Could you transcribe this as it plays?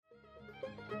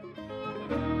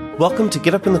Welcome to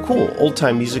Get Up in the Cool,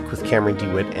 old-time music with Cameron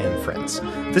DeWitt and friends.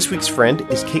 This week's friend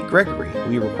is Kate Gregory.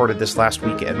 We recorded this last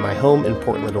week at my home in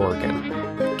Portland, Oregon.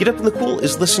 Get Up in the Cool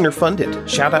is listener-funded.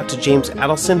 Shout out to James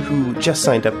Adelson, who just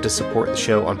signed up to support the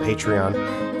show on Patreon.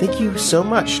 Thank you so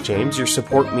much, James. Your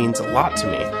support means a lot to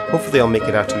me. Hopefully I'll make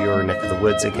it out to your neck of the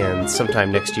woods again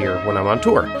sometime next year when I'm on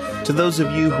tour. To those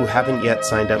of you who haven't yet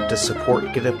signed up to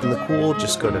support Get Up in the Cool,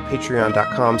 just go to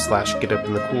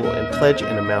patreon.com/getupinthecool and pledge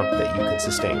an amount that you can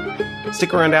sustain.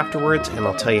 Stick around afterwards and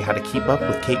I'll tell you how to keep up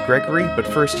with Kate Gregory, but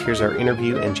first here's our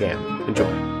interview and jam.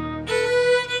 Enjoy.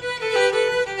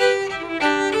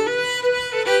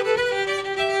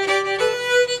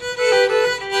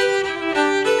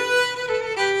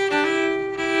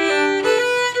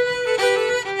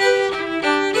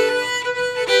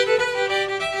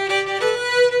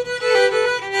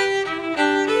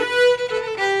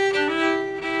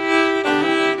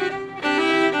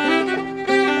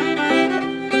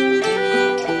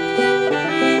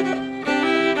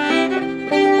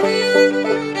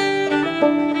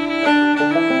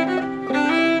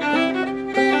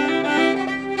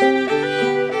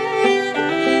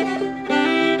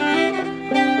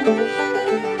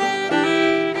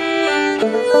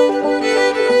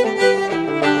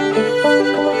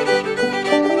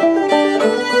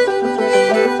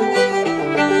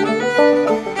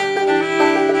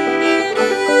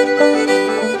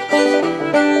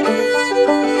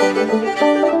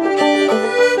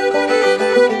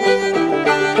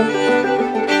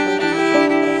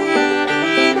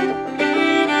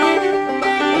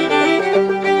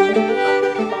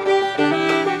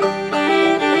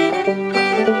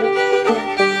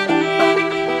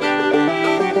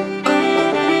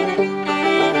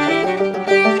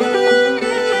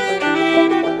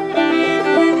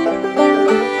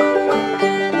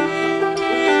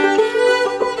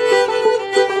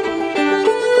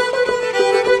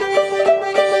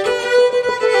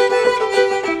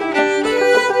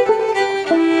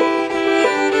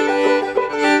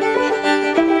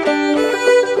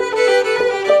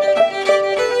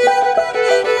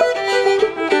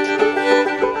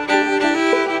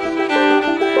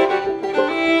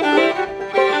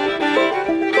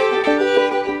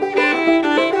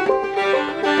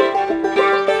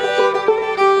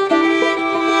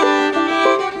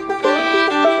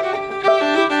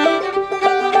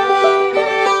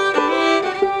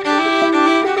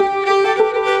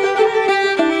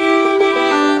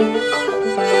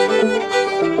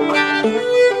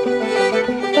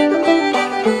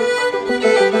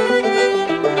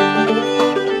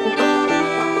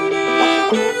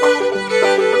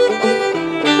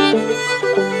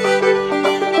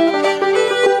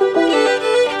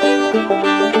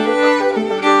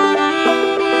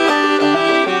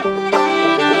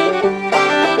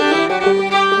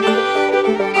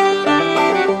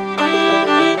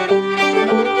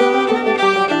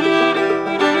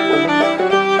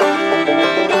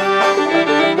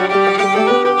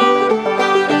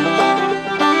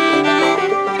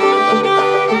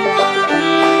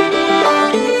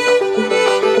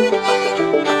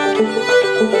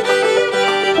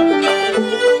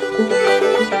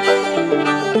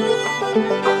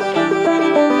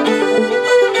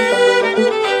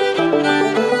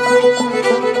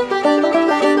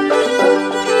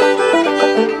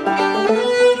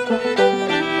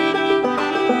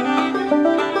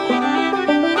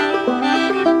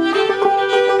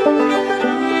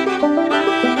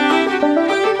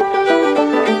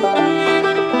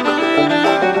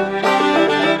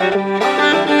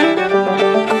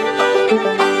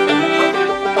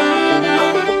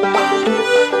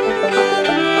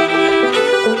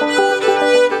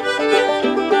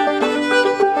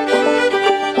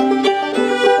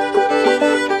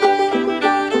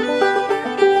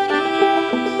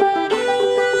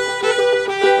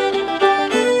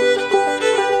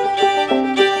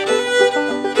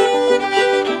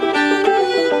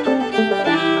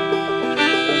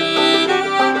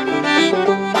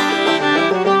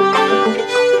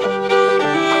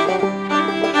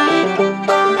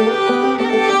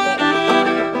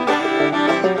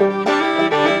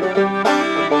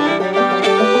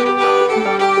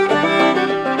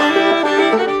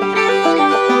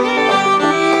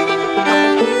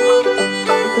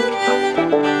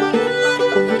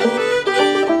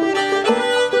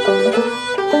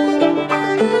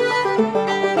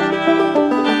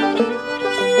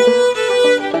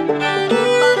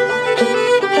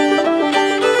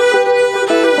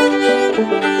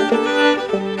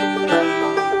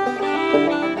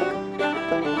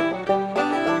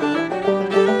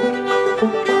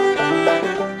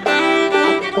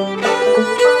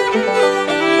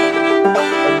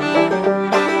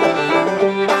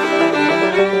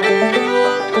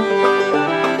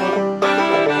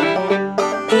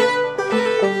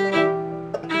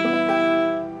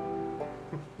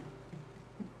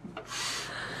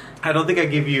 don't think I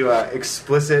give you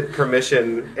explicit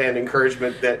permission and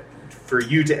encouragement that for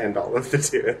you to end all of the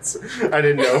tunes. I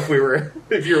didn't know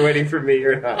if you were waiting for me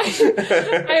or not.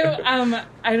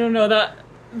 I don't know. The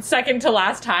second to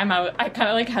last time, I kind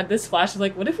of like had this flash of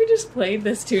like, what if we just played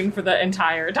this tune for the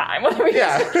entire time? What if we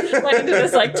just went into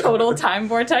this like total time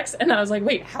vortex? And then I was like,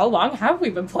 wait, how long have we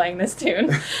been playing this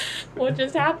tune? What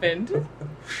just happened?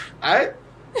 I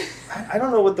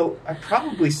don't know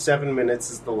probably 7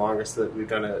 minutes is the longest that we've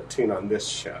done a tune on this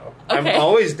show. Okay. I'm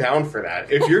always down for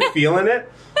that. If you're feeling it,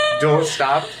 don't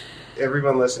stop.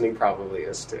 Everyone listening probably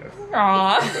is too.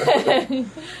 Aww.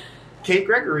 Kate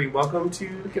Gregory, welcome to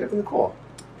Get Up in the Cool.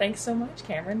 Thanks so much,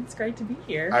 Cameron. It's great to be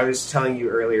here. I was telling you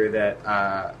earlier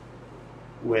that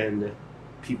when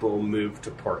people move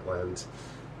to Portland,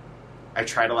 I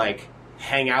try to like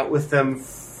hang out with them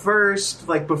first,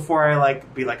 like before I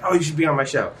like be like, oh, you should be on my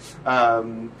show,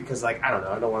 because like I don't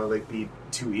know, I don't want to like be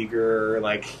too eager, or,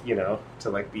 like, you know, to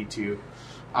like be too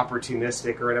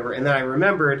opportunistic or whatever. And then I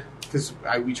remembered, because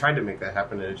we tried to make that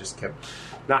happen and it just kept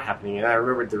not happening. And I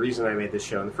remembered the reason I made this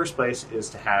show in the first place is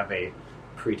to have a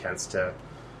pretense to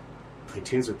play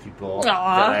tunes with people that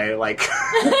I like.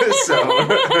 So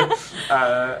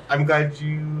I'm glad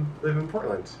you live in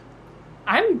Portland.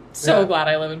 I'm so glad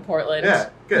I live in Portland. Yeah,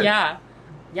 good.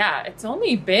 Yeah, it's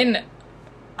only been,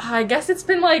 I guess it's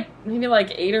been like maybe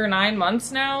like 8 or 9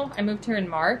 months now. I moved here in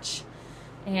March,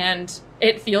 and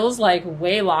it feels like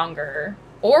way longer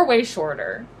or way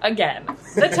shorter. Again,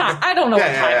 the time, I don't know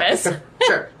what time is.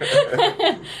 Sure.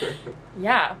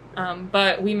 Yeah,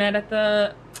 but we met at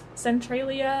the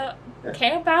Centralia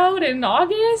camp out in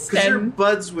August. Because you're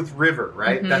buds with River,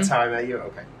 right? Mm-hmm. That's how I met you?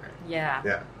 Okay. Right. Yeah.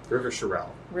 Yeah, River Sherrill.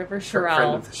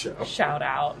 Friend of the show. Shout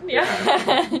out.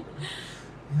 Yeah.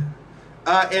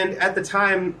 And at the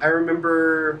time, I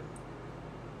remember,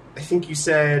 I think you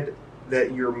said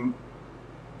that you're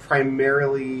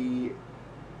primarily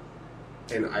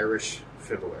an Irish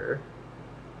fiddler,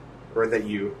 or that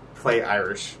you play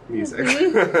Irish music.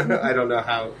 Mm-hmm. I don't know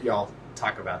how y'all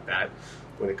talk about that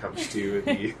when it comes to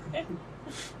the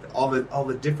all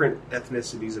the different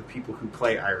ethnicities of people who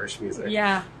play Irish music.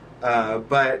 Yeah.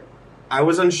 But I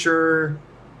was unsure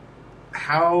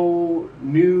how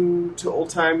new to old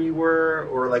time you were,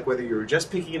 or like whether you were just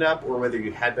picking it up or whether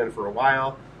you had been for a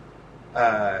while.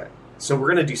 So we're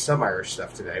going to do some Irish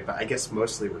stuff today, but I guess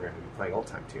mostly we're going to be playing old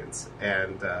time tunes.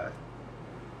 And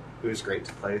it was great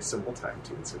to play some old time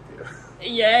tunes with you.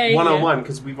 Yay! One-on-one,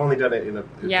 because we've only done it in a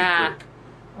big group.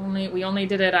 We only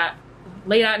did it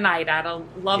late at night at a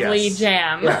lovely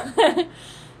jam. Yeah.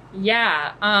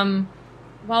 Yeah.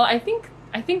 Well, I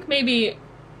think maybe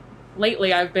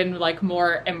lately I've been like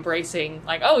more embracing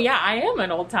like, oh yeah, I am an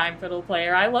old time fiddle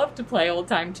player. I love to play old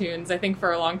time tunes. I think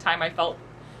for a long time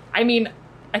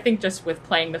I think just with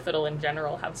playing the fiddle in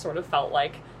general have sort of felt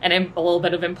like a little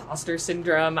bit of imposter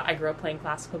syndrome. I grew up playing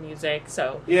classical music,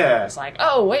 so yeah, it's like,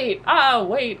 oh wait,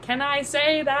 can I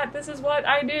say that this is what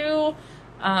I do?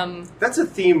 That's a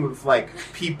theme of like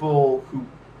people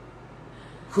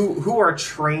who are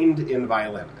trained in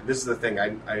violin. This is the thing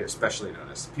I especially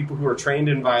notice. People who are trained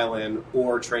in violin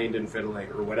or trained in fiddling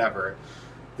or whatever,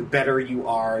 the better you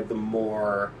are, the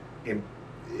more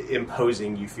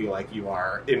imposing you feel like you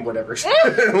are in whatever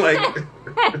like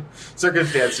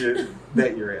circumstance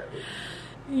that you're in.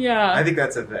 Yeah. I think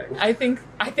that's a thing. I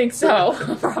think so.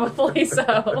 Probably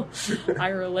so. I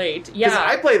relate. Yeah. Because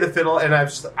I play the fiddle, and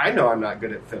I know I'm not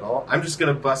good at fiddle. I'm just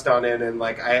going to bust on in, and,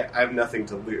 like, I have nothing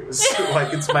to lose.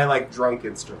 Like, it's my, like, drunk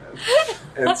instrument.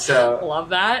 And so... Love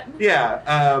that.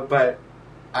 Yeah, but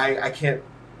I can't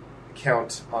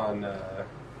count on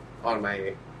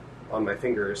my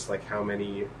fingers, like, how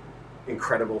many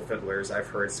incredible fiddlers I've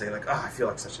heard say, like, oh, I feel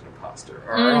like such an imposter.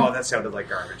 Or, oh, that sounded like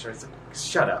garbage. Or it's like,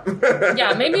 shut up.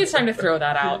 Yeah, maybe it's time to throw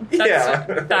that out.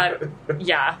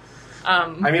 Yeah. I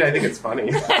mean, I think it's funny.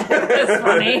 It's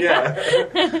funny.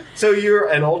 Yeah. So you're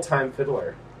an old-time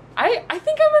fiddler. I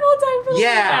think I'm an old-time fiddler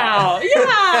now. Yeah.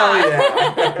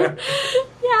 Hell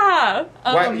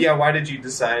yeah. Yeah. Why did you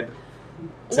decide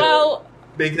to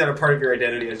make that a part of your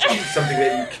identity as something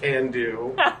that you can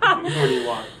do when you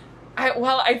want?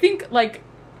 I think, like,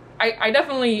 I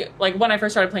definitely, like, when I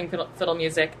first started playing fiddle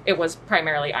music, it was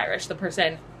primarily Irish. The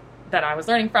person that I was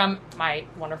learning from, my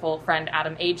wonderful friend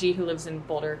Adam Agee, who lives in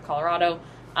Boulder, Colorado,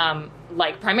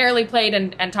 primarily played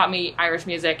and taught me Irish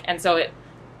music. And so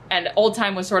and old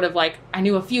time was sort of like, I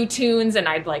knew a few tunes, and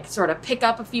I'd, like, sort of pick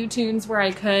up a few tunes where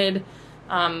I could.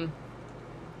 And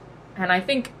I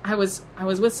think I was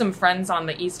with some friends on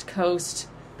the East Coast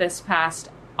this past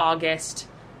August,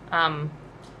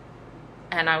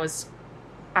 and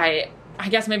I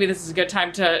guess maybe this is a good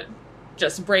time to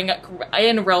just bring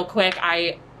in real quick,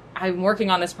 I'm working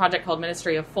on this project called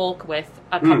Ministry of Folk with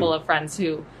a couple of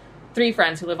three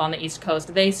friends who live on the East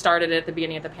Coast. They started it at the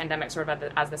beginning of the pandemic sort of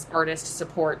as this artist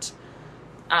support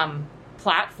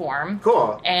platform.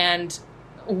 Cool. And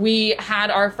we had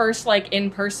our first like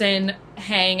in-person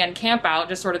hang and camp out,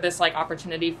 just sort of this like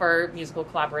opportunity for musical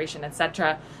collaboration,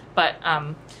 etc. But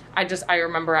I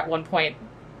remember at one point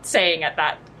saying at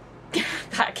that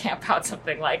camp out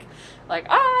something like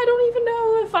I don't even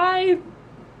know if I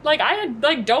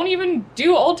don't even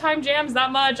do old time jams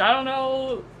that much. I don't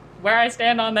know where I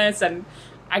stand on this, and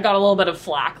I got a little bit of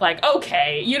flack, like,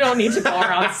 okay, you don't need to go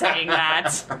around saying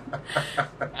that.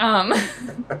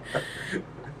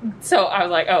 So I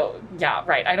was like, oh yeah,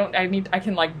 right. I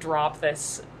can like drop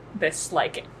this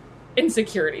like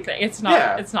insecurity thing. It's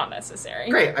not necessary.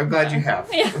 Great. I'm glad you have.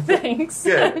 Yeah, thanks.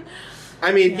 Good.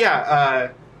 I mean,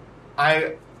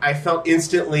 I felt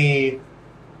instantly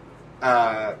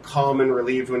calm and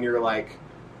relieved when you were like,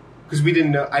 because I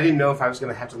didn't know if I was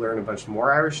going to have to learn a bunch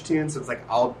more Irish tunes. So it's like,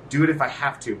 I'll do it if I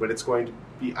have to, but I'm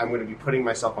going to be putting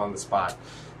myself on the spot.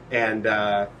 And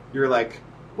you're like,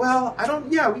 well,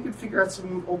 we could figure out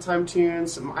some old time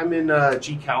tunes. I'm in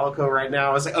G Calico right now.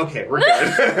 I was like, okay, we're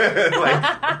good.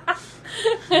 Like,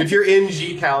 if you're in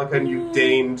G Calico and you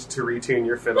deigned to retune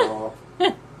your fiddle,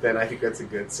 then I think that's a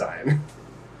good sign.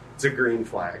 It's a green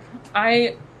flag.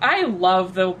 I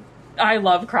love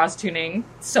cross tuning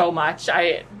so much.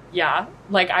 I've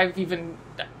even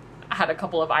had a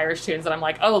couple of Irish tunes that I'm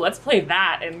like, oh, let's play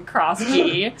that in cross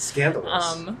G.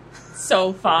 Scandalous.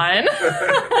 So fun.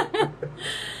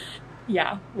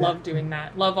 Yeah, love doing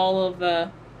that. Love all of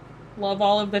the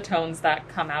tones that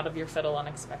come out of your fiddle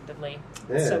unexpectedly.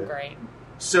 Yeah. It's so great.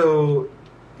 So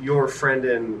your friend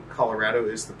in Colorado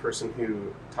is the person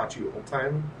who taught you old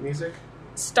time music?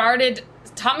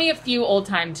 Taught me a few old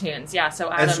time tunes. Yeah,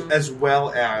 so Adam, as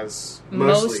well as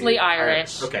mostly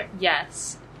Irish. Okay.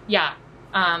 Yes. Yeah.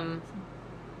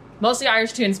 Mostly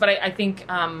Irish tunes, but I think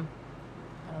I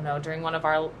don't know, during one of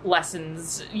our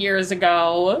lessons years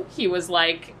ago, he was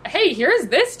like, hey, here's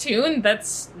this tune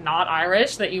that's not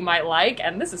Irish that you might like,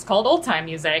 and this is called old time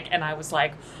music. And I was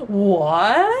like,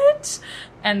 what?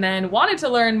 And then wanted to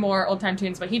learn more old time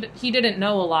tunes, but he didn't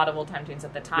know a lot of old time tunes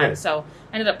at the time. Yeah. So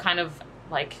I ended up kind of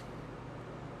like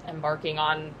embarking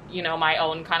on, my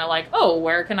own kind of like, oh,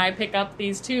 where can I pick up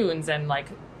these tunes, and like,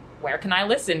 where can I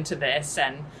listen to this?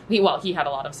 And he had a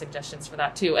lot of suggestions for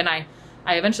that too. And I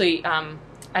eventually,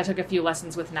 I took a few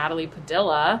lessons with Natalie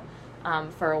Padilla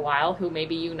for a while, who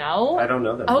maybe you know. I don't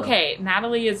know them. Okay, no.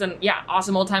 Natalie is an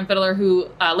awesome old time fiddler who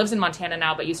lives in Montana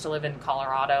now, but used to live in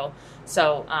Colorado.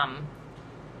 So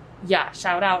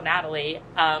shout out Natalie.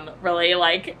 Really,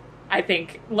 like, I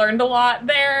think learned a lot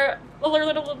there.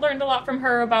 Learned a lot from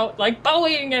her about like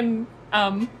bowing and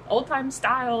old time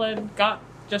style, and got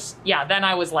then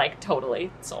I was like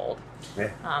totally sold.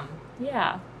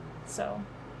 Yeah. So.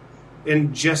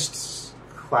 And just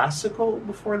classical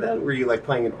before that? Were you like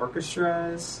playing in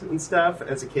orchestras and stuff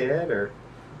as a kid, or?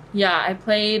 Yeah,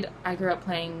 I grew up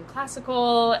playing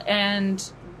classical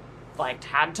and like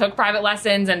took private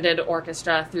lessons and did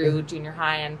orchestra through junior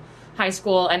high and high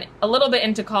school and a little bit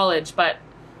into college, but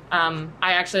I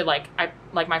actually like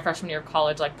my freshman year of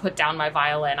college, like put down my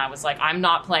violin. I was like, I'm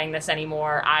not playing this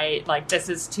anymore. This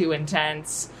is too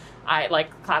intense.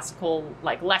 Classical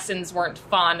lessons weren't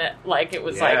fun. Like it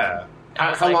was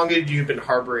How long had you been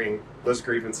harboring those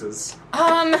grievances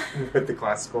with the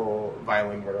classical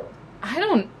violin world? I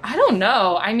don't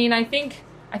know. I mean, I think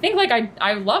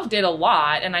I loved it a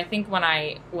lot, and I think when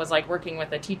I was like working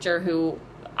with a teacher who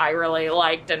I really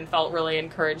liked and felt really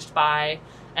encouraged by,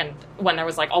 and when there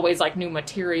was like always like new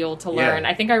material to learn,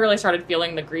 I think I really started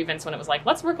feeling the grievance when it was like,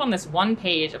 let's work on this one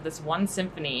page of this one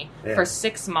symphony for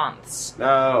 6 months.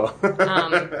 No.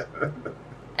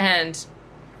 And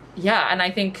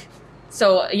I think.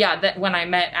 So, that when I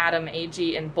met Adam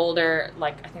Agee in Boulder,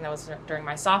 like, I think that was during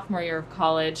my sophomore year of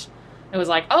college, it was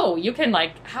like, oh, you can,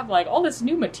 like, have, like, all this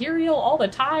new material all the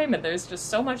time, and there's just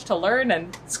so much to learn,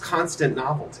 and... It's constant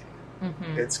novelty.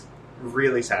 Mm-hmm. It's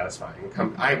really satisfying.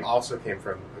 Mm-hmm. I also came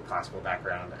from a classical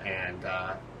background, and,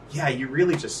 you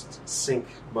really just sink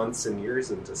months and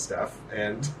years into stuff,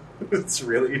 and it's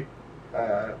really...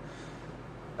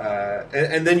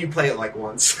 and then you play it like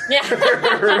once,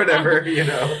 or whatever,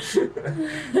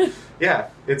 Yeah,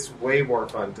 it's way more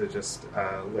fun to just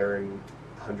learn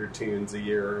 100 tunes a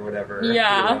year or whatever.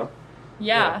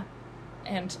 Yeah.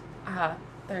 And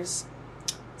there's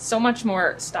so much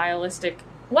more stylistic.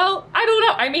 Well, I don't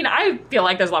know. I mean, I feel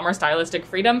like there's a lot more stylistic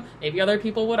freedom. Maybe other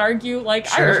people would argue,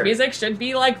 like, Irish music should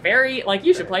be, like, very, like,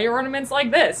 you should play your ornaments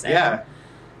like this. And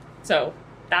so...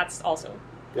 that's also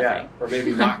Yeah, okay. or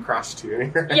maybe not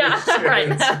cross-tune. Yeah, right.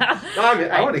 No,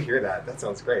 I want to hear that. That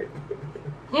sounds great.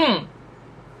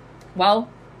 Well,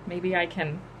 maybe I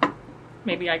can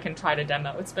try to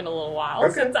demo. It's been a little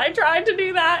while since I tried to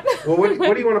do that. Well, what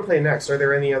do you want to play next? Are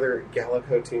there any other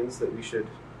Gallico tunes that we should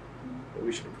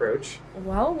approach?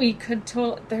 Well, we could.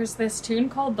 There's this tune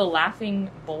called "The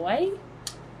Laughing Boy."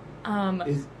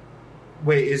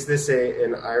 Is this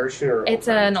an Irish tune or it's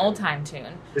an old-time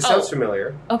tune? This sounds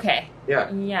familiar. Okay.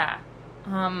 Yeah. Yeah.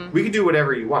 We could do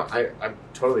whatever you want. I'm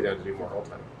totally down to do more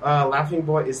old-time. Laughing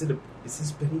Boy. Is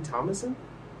this Benny Thomason?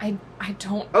 I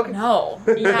don't know.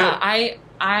 Yeah, I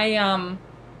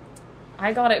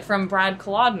got it from Brad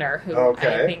Kolodner, who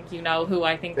I think you know, who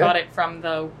I think got it from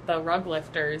the Rug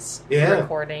Lifters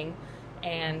recording,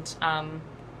 and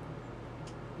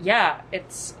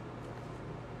it's.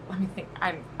 Let me think.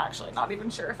 I'm actually not even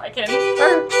sure if I can.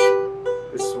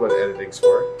 This is what editing's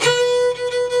for.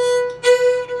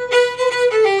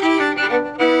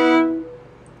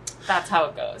 That's how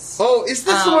it goes. Oh, is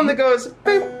this the one that goes?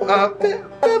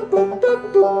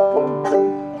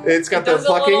 It's got the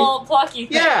plucking. A little plucky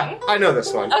thing. Yeah, I know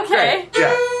this one. Okay. Great.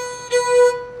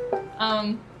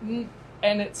 Yeah.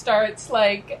 And it starts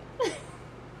like.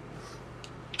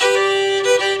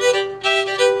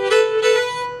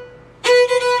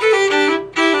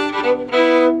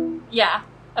 Yeah.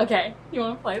 Okay. You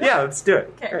want to play that? Yeah, let's do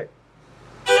it. Okay. Great.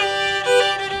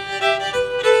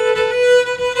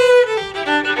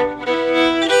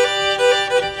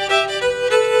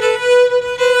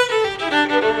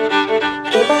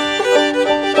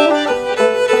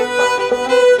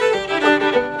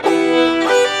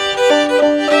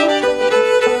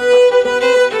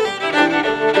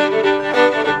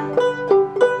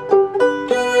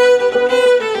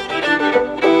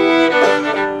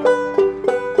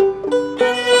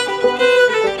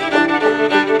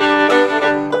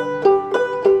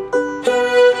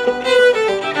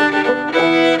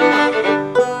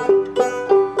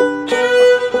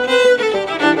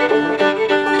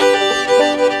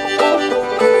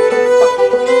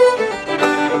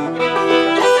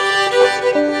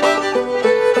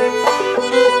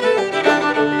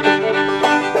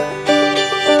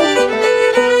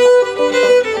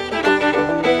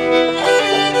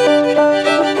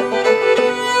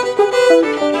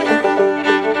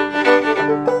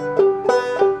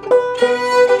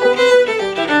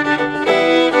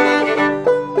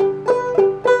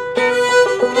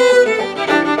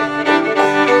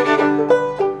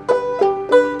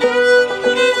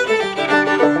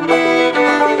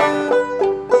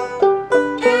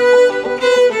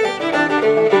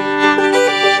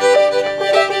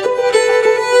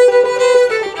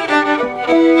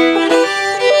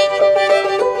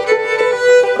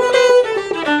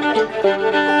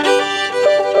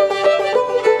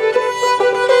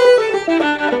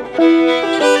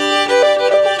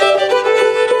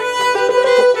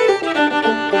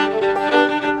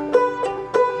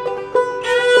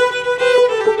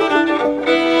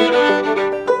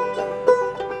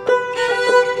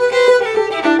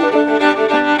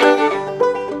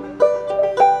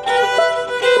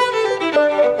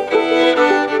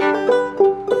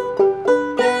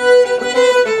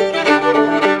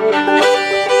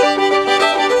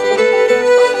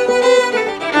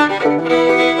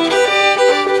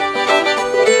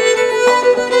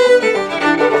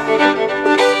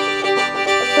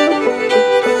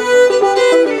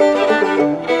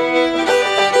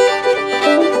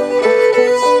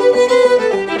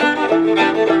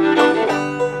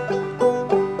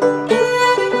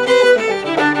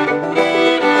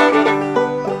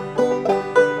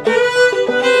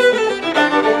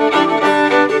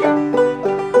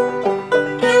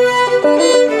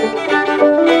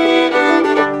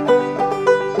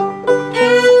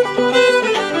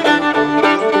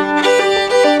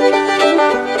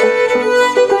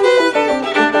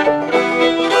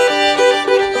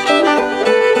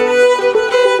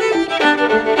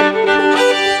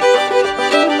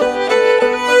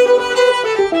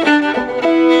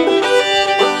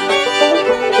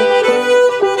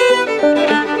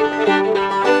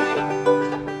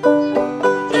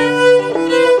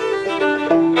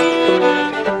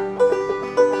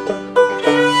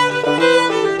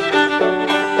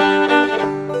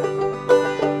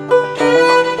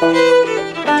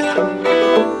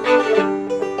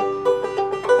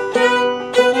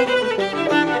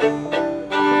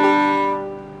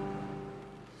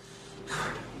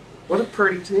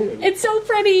 pretty tune. It's so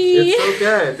pretty. It's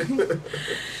so good.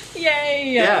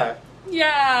 Yay. Yeah.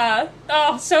 Yeah.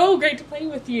 Oh, so great to play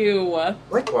with you.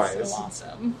 Likewise. So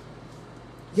awesome.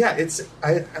 Yeah, it's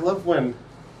I love when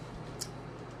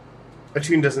a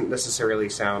tune doesn't necessarily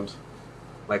sound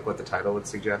like what the title would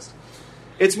suggest.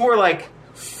 It's more like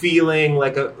feeling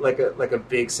like a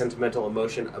big sentimental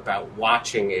emotion about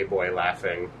watching a boy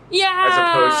laughing, Yeah. as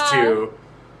opposed to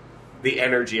the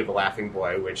energy of a laughing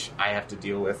boy, which I have to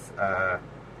deal with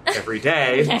every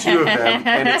day, 2 of them,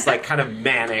 and it's like kind of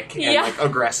manic and like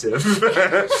aggressive.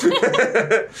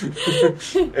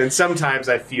 And sometimes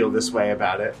I feel this way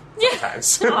about it.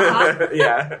 Sometimes.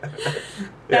 Yeah.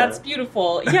 That's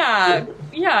beautiful. Yeah.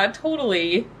 Yeah,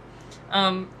 totally.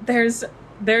 There's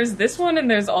this one, and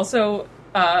there's also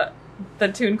the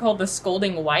tune called The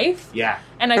Scolding Wife. Yeah.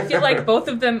 And I feel like both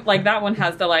of them, like that one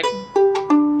has the like,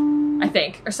 I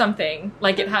think, or something.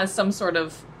 Like it has some sort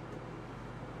of,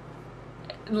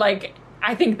 like,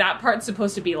 I think that part's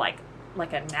supposed to be like a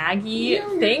naggy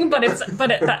thing, but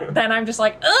then I'm just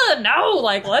like, ugh, no,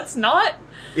 like let's not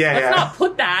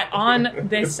put that on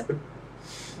this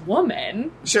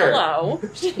woman. Sure. Hello.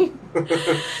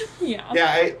 Yeah.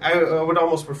 Yeah, I would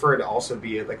almost prefer it to also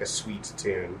be like a sweet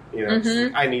tune. You know,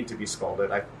 Mm-hmm. I need to be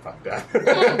scolded. I fucked up.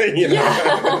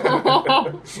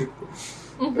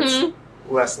 Mm-hmm. It's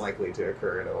less likely to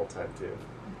occur in an old time tune.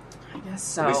 I guess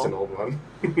so. At least an old one.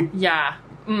 Yeah.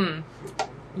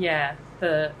 Yeah.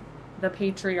 The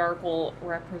patriarchal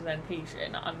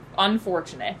representation,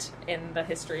 unfortunate in the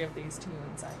history of these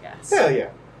tunes, I guess. Hell yeah.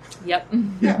 Yep.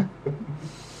 Yeah.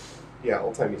 Yeah,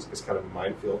 old time music is kind of a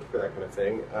minefield for that kind of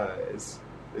thing.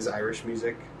 Is Irish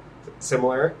music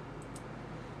similar?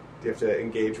 Do you have to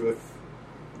engage with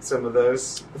some of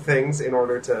those things in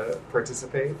order to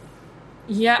participate?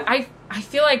 Yeah, I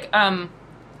feel like I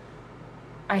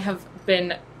have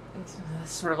been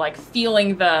sort of like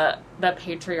feeling the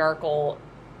patriarchal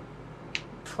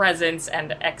presence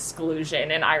and exclusion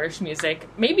in Irish music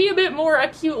maybe a bit more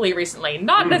acutely recently.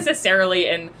 Not necessarily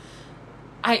in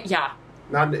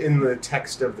Not in the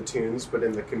text of the tunes, but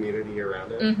in the community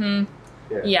around it. Mm-hmm.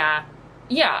 Yeah.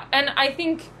 And I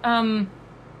think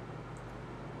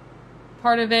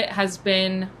part of it has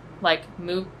been like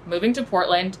moving to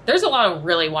Portland. There's a lot of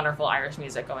really wonderful Irish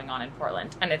music going on in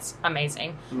Portland, and it's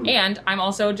amazing. And I'm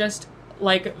also just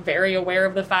like very aware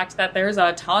of the fact that there's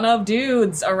a ton of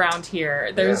dudes around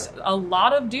here. There's a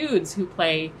lot of dudes who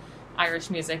play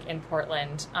Irish music in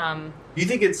Portland. Do you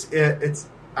think it's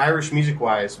Irish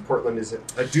music-wise, Portland is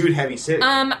a dude-heavy city?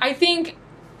 I think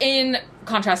in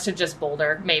contrast to just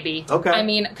Boulder, maybe. Okay. I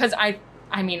mean, because I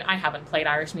haven't played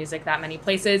Irish music that many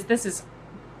places. This is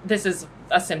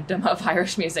a symptom of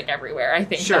Irish music everywhere. I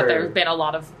think that there have been a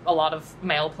lot of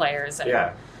male players.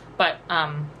 And, But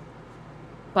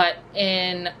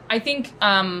I think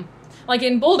like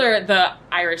in Boulder, the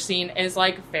Irish scene is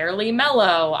like fairly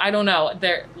mellow. I don't know.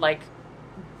 They're like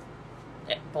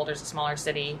Boulder's a smaller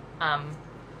city.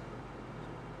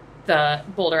 The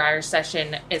Boulder Irish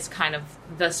Session is kind of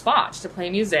the spot to play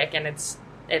music, and it's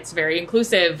very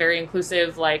inclusive,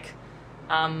 like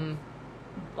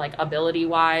ability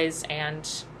wise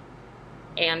and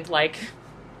like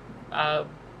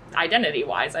identity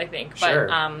wise, I think. Sure.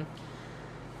 But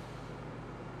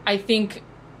I think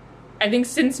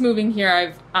since moving here,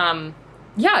 I've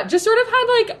just sort of had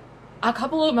like a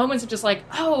couple of moments of just like,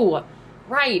 oh,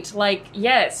 right, like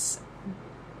yes,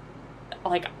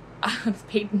 like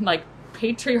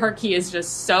patriarchy is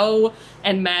just so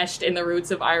enmeshed in the roots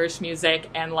of Irish music,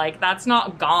 and like that's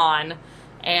not gone.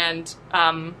 And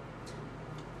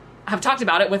I've talked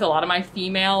about it with a lot of my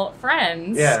female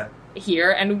friends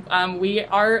here, and we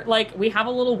have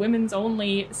a little women's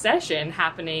only session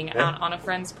happening out on a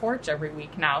friend's porch every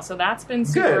week now, so that's been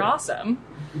super awesome.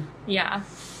 Yeah.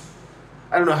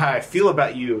 I don't know how I feel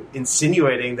about you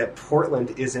insinuating that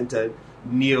Portland isn't a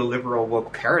neoliberal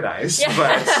woke paradise,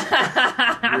 but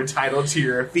you're entitled to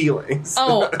your feelings.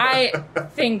 Oh, I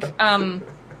think, I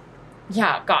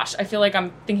feel like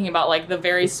I'm thinking about like the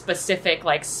very specific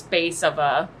like space of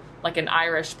an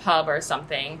Irish pub or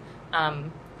something.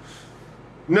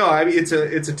 No, I mean it's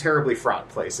a terribly fraught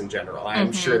place in general.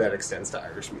 I'm sure that extends to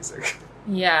Irish music.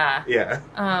 Yeah. Yeah.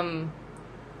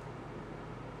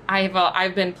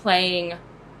 I've been playing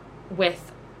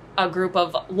with a group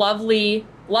of lovely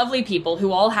people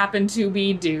who all happen to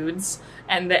be dudes,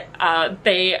 and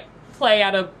they play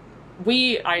at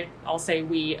we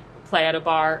play at a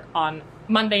bar on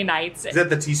Monday nights. Is that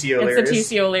the TC O'Leary's? It's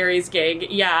the TC O'Leary's gig,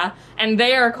 yeah. And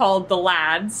they are called The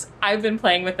Lads. I've been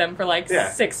playing with them for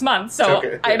 6 months,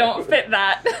 so I don't fit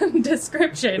that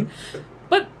description.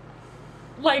 But,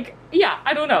 I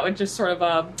don't know. It's just sort of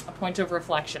a point of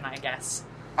reflection, I guess.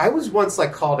 I was once,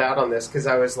 called out on this because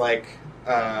I was,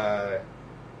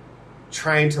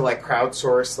 trying to,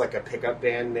 crowdsource, a pickup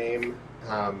band name.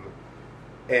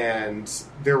 And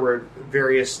there were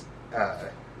various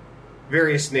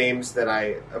various names that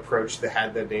I approached that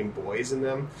had the name boys in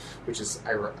them, which is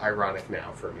ironic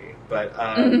now for me. But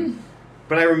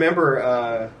but I remember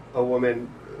a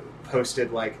woman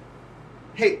posted like,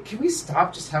 "Hey, can we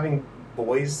stop just having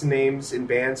boys' names in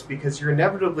bands, because you're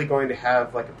inevitably going to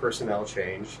have like a personnel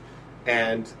change,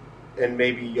 and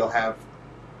maybe you'll have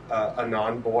a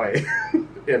non-boy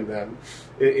in them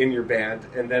in your band,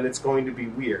 and then it's going to be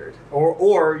weird,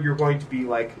 or you're going to be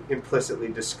like implicitly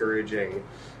discouraging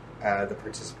the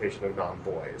participation of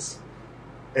non-boys."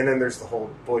 And then there's the whole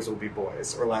boys will be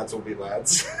boys or lads will be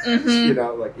lads. You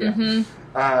know, like, yeah.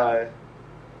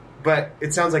 But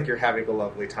it sounds like you're having a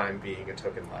lovely time being a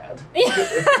token lad.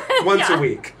 Once a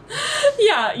week.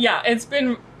 Yeah. It's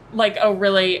been like a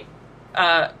really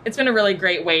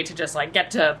great way to just like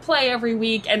get to play every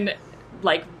week and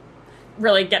like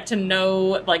really get to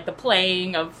know like the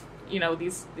playing of, you know,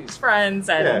 these friends.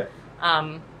 And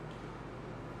I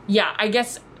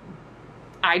guess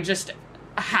I just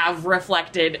have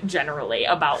reflected generally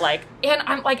about like, and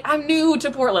I'm new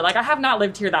to Portland, like I have not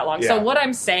lived here that long, so what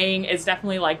I'm saying is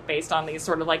definitely like based on these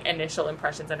sort of like initial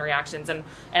impressions and reactions, and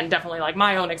definitely like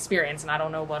my own experience, and I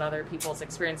don't know what other people's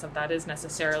experience of that is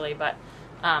necessarily, but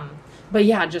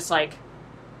yeah, just like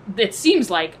it seems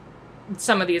like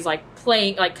some of these like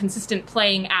playing, like consistent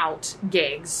playing out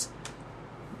gigs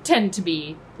tend to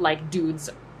be like dudes,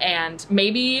 and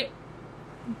maybe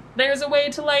there's a way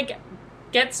to like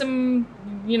get some,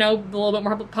 you know, a little bit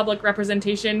more public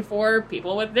representation for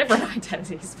people with different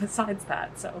identities besides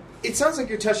that. So it sounds like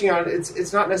you're touching on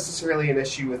it's not necessarily an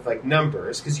issue with like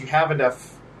numbers, because you have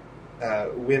enough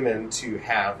women to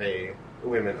have a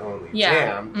women only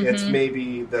jam. It's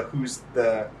maybe who's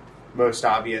the most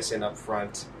obvious and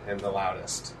upfront and the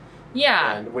loudest.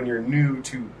 Yeah. And when you're new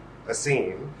to a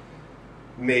scene,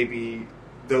 maybe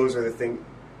those are the thing.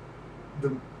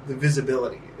 The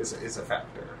visibility is a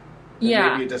factor. And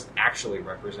maybe it doesn't actually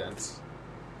represent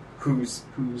who's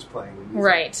playing the music.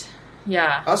 Right.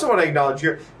 Yeah. I also want to acknowledge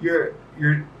you're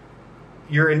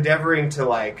endeavoring to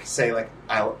like say like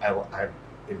I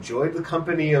enjoyed the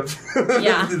company of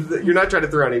you're not trying to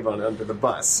throw anyone under the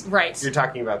bus. Right. You're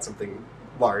talking about something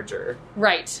larger.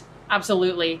 Right.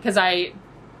 Absolutely. Because I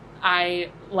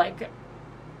like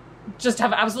just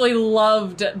have absolutely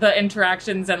loved the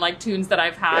interactions and like tunes that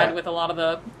I've had with a lot of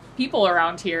the people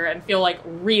around here, and feel like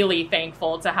really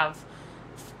thankful to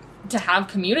have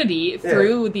community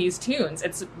through these tunes.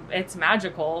 It's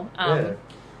magical.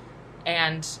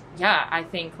 And I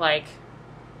think like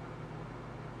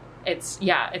it's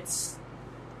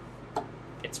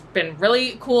been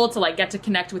really cool to like get to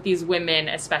connect with these women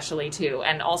especially too,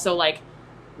 and also like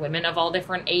women of all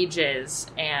different ages,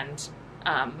 and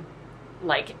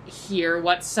like hear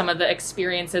what some of the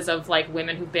experiences of like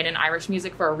women who've been in Irish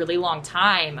music for a really long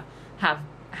time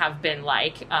have been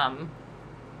like,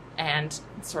 and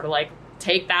sort of like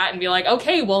take that and be like,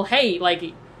 okay, well, hey,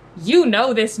 like you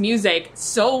know this music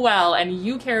so well and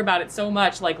you care about it so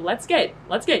much, like let's get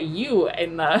you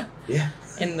in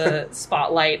the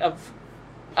spotlight of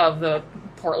the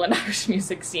Portland Irish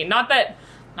music scene. Not that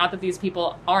these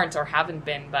people aren't or haven't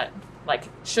been, but like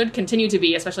should continue to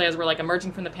be, especially as we're like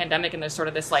emerging from the pandemic, and there's sort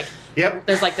of this like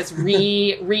there's like this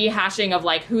rehashing of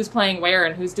like who's playing where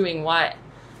and who's doing what.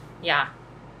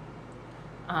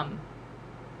 And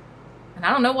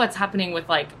I don't know what's happening with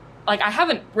like I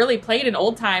haven't really played in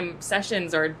old time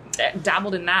sessions or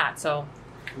dabbled in that, so.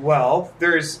 Well,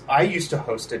 I used to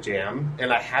host a jam,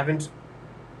 and I haven't.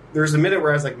 There's a minute where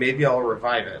I was like, maybe I'll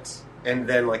revive it, and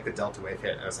then like the Delta wave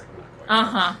hit, and I was like, I'm not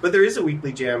going to. But there is a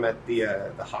weekly jam at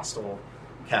the Hostel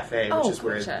Cafe, which is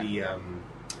where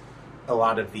a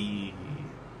lot of the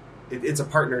it's a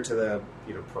partner to the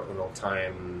Portland Old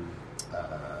Time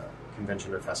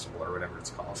convention or festival or whatever it's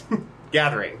called.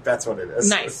 Gathering, that's what it is.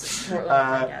 Nice.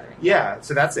 Gathering. Yeah,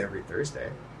 so that's every Thursday.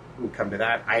 We come to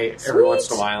that. Every once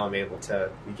in a while I'm able to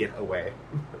get away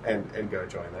and go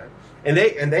join that. And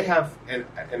they have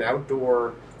an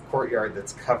outdoor courtyard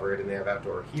that's covered, and they have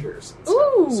outdoor heaters and stuff.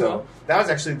 Ooh. So that was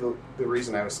actually the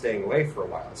reason I was staying away for a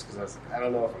while, is because I was like, I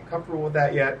don't know if I'm comfortable with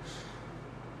that yet.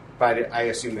 But I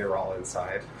assume they were all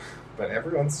inside. But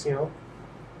everyone's,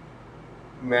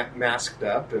 masked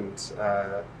up and,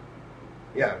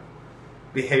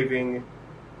 behaving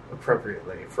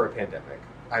appropriately for a pandemic.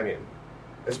 I mean,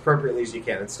 as appropriately as you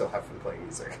can and still have fun playing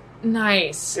music.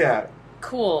 Nice. Yeah.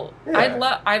 Cool.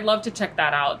 Yeah. I'd love to check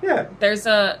that out. Yeah.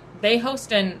 They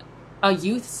host a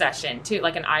youth session too,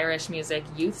 like an Irish music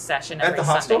youth session every at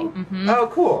the Sunday. hostel. Mm-hmm. Oh,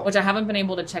 cool. Which I haven't been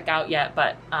able to check out yet,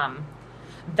 but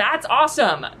that's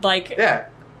awesome. Like,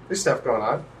 there's stuff going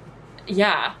on.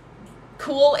 Yeah,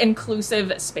 cool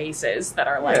inclusive spaces that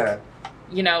are like,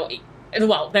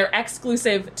 well, they're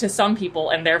exclusive to some people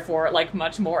and therefore like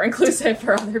much more inclusive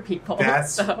for other people.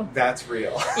 That's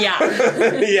real. Yeah.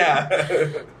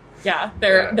 Yeah. Yeah,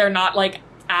 they're not like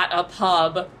at a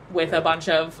pub with a bunch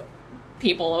of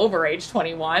people over age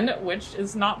 21, which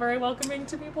is not very welcoming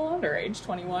to people under age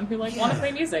 21 who like want to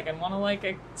play music and want to like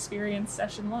experience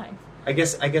session life. I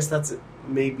guess that's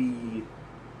maybe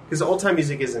because old time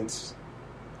music isn't.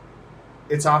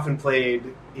 It's often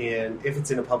played if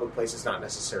it's in a public place, it's not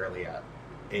necessarily at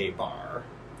a bar,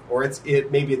 or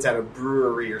maybe it's at a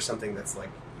brewery or something that's like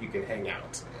you can hang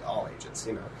out, all ages,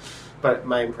 you know. But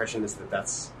my impression is that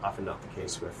that's often not the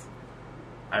case with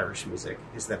Irish music.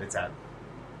 Is that it's at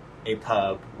a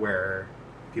pub where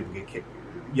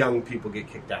young people get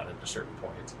kicked out at a certain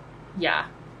point. Yeah.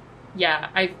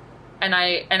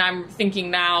 I'm thinking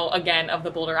now again of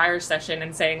the Boulder Irish session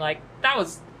and saying like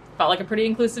felt like a pretty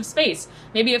inclusive space.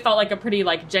 Maybe it felt like a pretty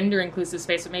like gender inclusive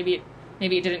space, but maybe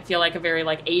it didn't feel like a very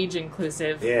like age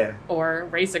inclusive or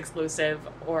race exclusive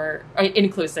or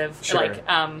inclusive. Sure. Like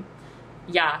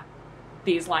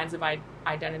these lines of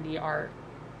identity are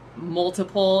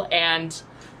multiple and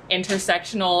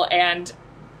intersectional and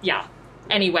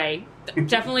anyway,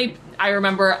 definitely I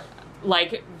remember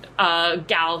like a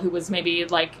gal who was maybe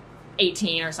like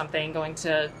 18 or something going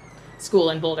to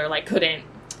school in Boulder like couldn't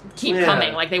keep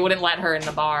coming, like they wouldn't let her in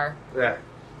the bar.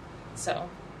 So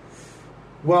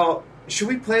well, should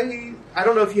we play? I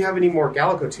don't know if you have any more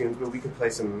Gallico tunes, but we could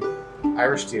play some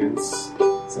Irish tunes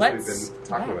since we've been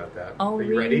talking about that. Are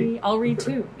you ready? I'll read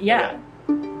two. Yeah.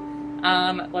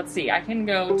 Let's see, I can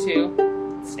go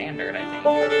to standard, I think.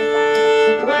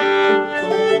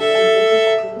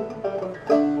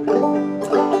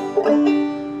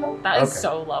 That is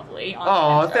so lovely.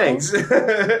 Oh, thanks.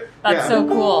 That's so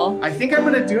cool. I think I'm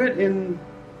going to do it in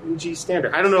G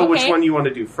standard. I don't know which one you want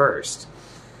to do first.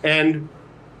 And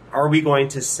are we going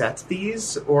to set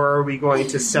these, or are we going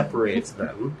to separate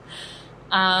them?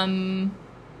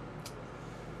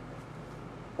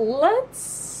 Let's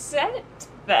set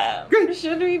them. Great.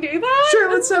 Should we do that?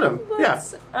 Sure, let's set them.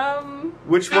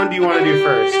 Which one do you want to do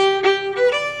first?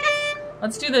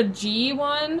 Let's do the G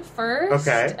one first.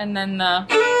 Okay. And then the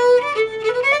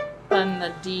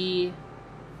D.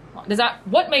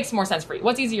 What makes more sense for you?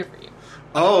 What's easier for you?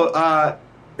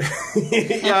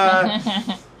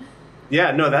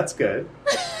 Yeah, no, that's good.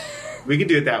 We can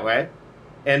do it that way.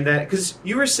 And then, because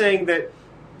you were saying that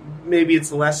maybe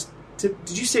it's less, did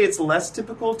you say it's less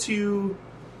typical to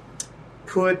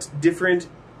put different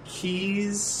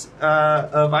keys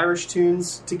of Irish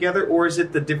tunes together, or is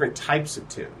it the different types of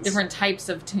tunes? Different types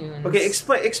of tunes. Okay,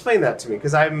 explain that to me,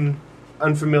 because I'm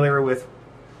unfamiliar with.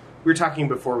 We were talking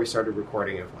before we started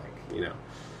recording of like, you know,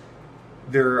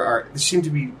 there seem to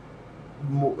be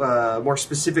more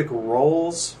specific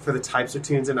roles for the types of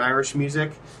tunes in Irish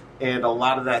music, and a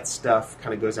lot of that stuff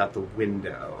kind of goes out the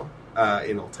window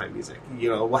in old time music. You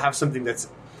know, we'll have something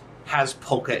has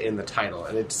polka in the title,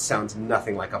 and it sounds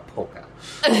nothing like a polka.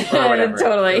 Or whatever.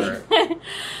 Totally.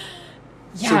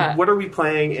 So what are we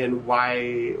playing, and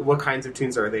why? What kinds of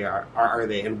tunes are they,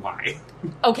 and why?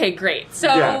 Okay, great.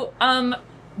 So,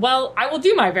 well, I will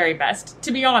do my very best.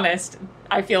 To be honest,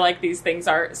 I feel like these things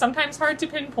are sometimes hard to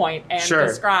pinpoint and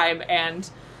describe, and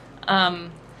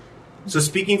so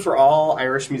speaking for all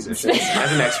Irish musicians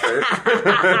as an expert.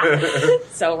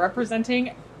 So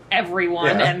representing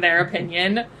everyone and their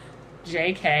opinion,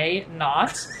 JK,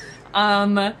 not.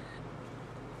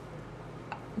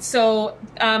 So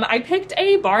I picked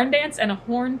a barn dance and a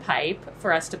hornpipe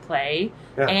for us to play,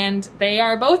 and they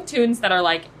are both tunes that are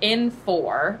like in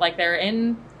 4, like they're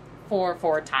in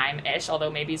 4/4 time-ish, although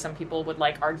maybe some people would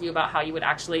like argue about how you would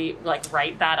actually like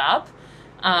write that up.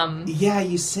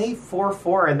 You say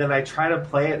 4/4, and then I try to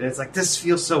play it, and it's like, this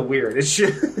feels so weird. It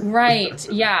should Right,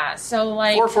 yeah. So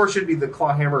like 4/4 should be the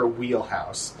clawhammer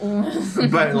wheelhouse,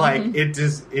 but like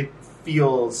it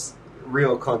feels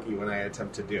real clunky when I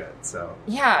attempt to do it. So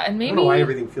and maybe I don't know why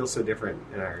everything feels so different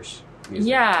in Irish music.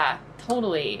 Yeah,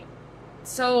 totally.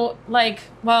 So like,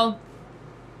 well,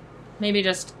 maybe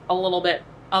just a little bit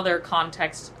other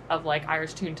context of like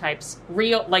Irish tune types.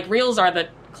 Reels are the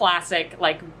classic,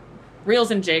 like reels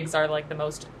and jigs are like the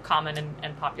most common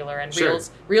and popular, and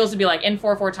reels would be like in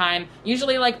 4/4 time,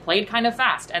 usually like played kind of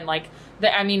fast, and like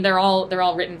they're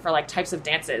all written for like types of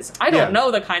dances. I don't know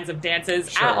the kinds of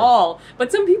dances at all, but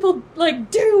some people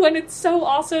like do, and it's so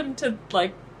awesome to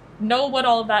like know what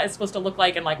all of that is supposed to look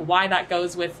like and like why that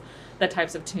goes with the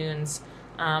types of tunes.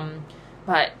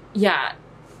 But yeah,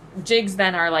 jigs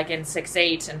then are like in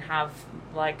 6/8 and have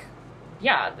like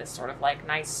this sort of like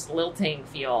nice lilting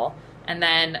feel, and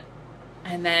then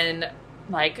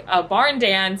like a barn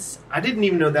dance. I didn't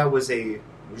even know that was a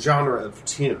genre of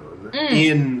tune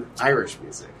in Irish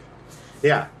music.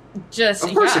 Yeah.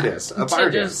 Of course it is. A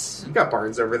barn dance. You got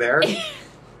barns over there.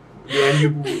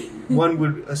 And one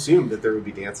would assume that there would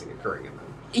be dancing occurring in them.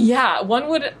 Yeah, one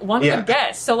would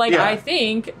guess. So, like, I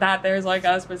think that there's, like,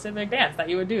 a specific dance that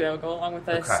you would do that would go along with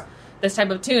this type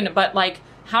of tune. But, like,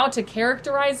 how to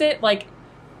characterize it, like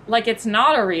it's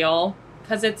not a reel,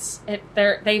 because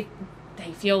they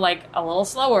feel, like, a little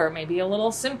slower, maybe a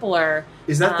little simpler.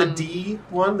 Is that the D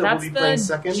one that we'll be playing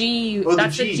second?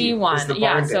 That's the G one. Is the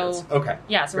barn dance. Okay.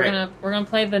 Yeah, so we're gonna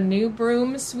play the New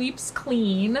Broom Sweeps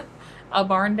Clean, a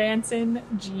barn dance in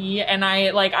G, and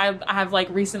I have like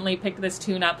recently picked this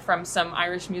tune up from some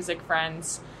Irish music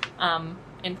friends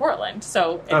in Portland,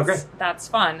 so that's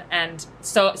fun. And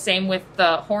so same with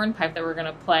the hornpipe that we're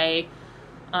gonna play,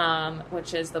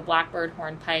 which is the Blackbird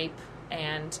hornpipe,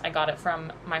 and I got it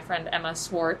from my friend Emma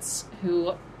Swartz,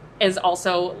 who is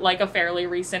also like a fairly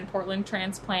recent Portland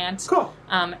transplant. Cool.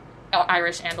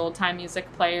 Irish and old time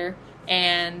music player,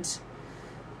 and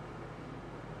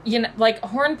you know, like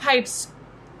hornpipes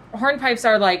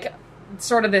are like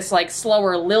sort of this like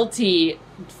slower lilty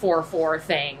 4/4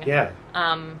 thing. Yeah.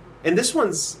 And this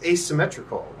one's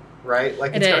asymmetrical, right?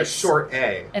 Like it's got a short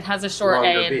A. It has a short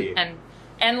A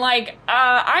and like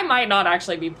I might not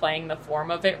actually be playing the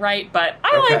form of it right, but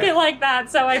I like it like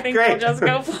that, so I think we'll just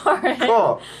go for it.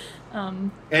 Cool.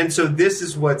 And so this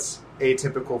is what's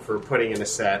atypical for putting in a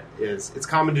set is it's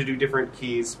common to do different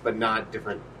keys but not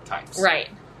different types. Right.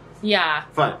 Yeah.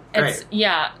 Fun. Great.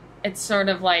 It's sort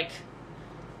of like,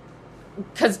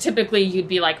 because typically you'd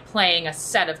be like playing a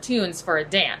set of tunes for a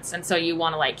dance, and so you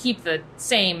want to like keep the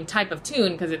same type of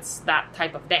tune because it's that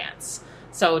type of dance.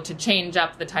 So to change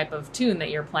up the type of tune that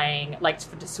you're playing, like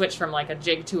to switch from like a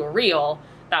jig to a reel,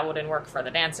 that wouldn't work for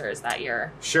the dancers that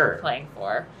you're playing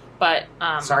for. But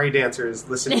sorry, dancers,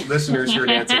 listeners, you're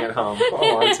dancing at home.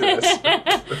 Hold on to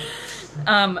this.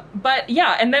 But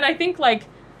yeah, and then I think like,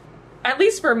 at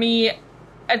least for me,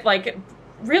 like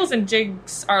reels and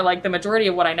jigs are like the majority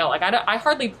of what I know. Like I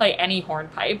hardly play any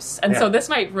hornpipes, and so this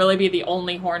might really be the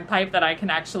only hornpipe that I can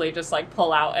actually just like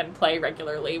pull out and play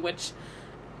regularly. Which,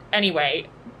 anyway,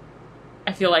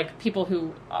 I feel like people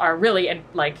who are really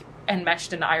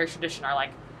enmeshed in the Irish tradition are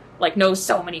like know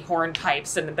so many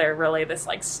hornpipes, and they're really this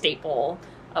like staple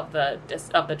of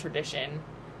the tradition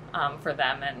for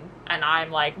them. And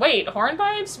I'm like, wait,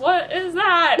 hornpipes? What is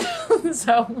that?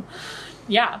 So,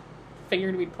 yeah.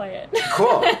 Figured we'd play it.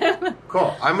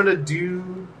 Cool. I'm going to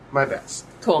do my best.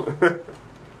 Cool.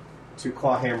 To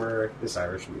clawhammer this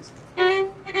Irish music.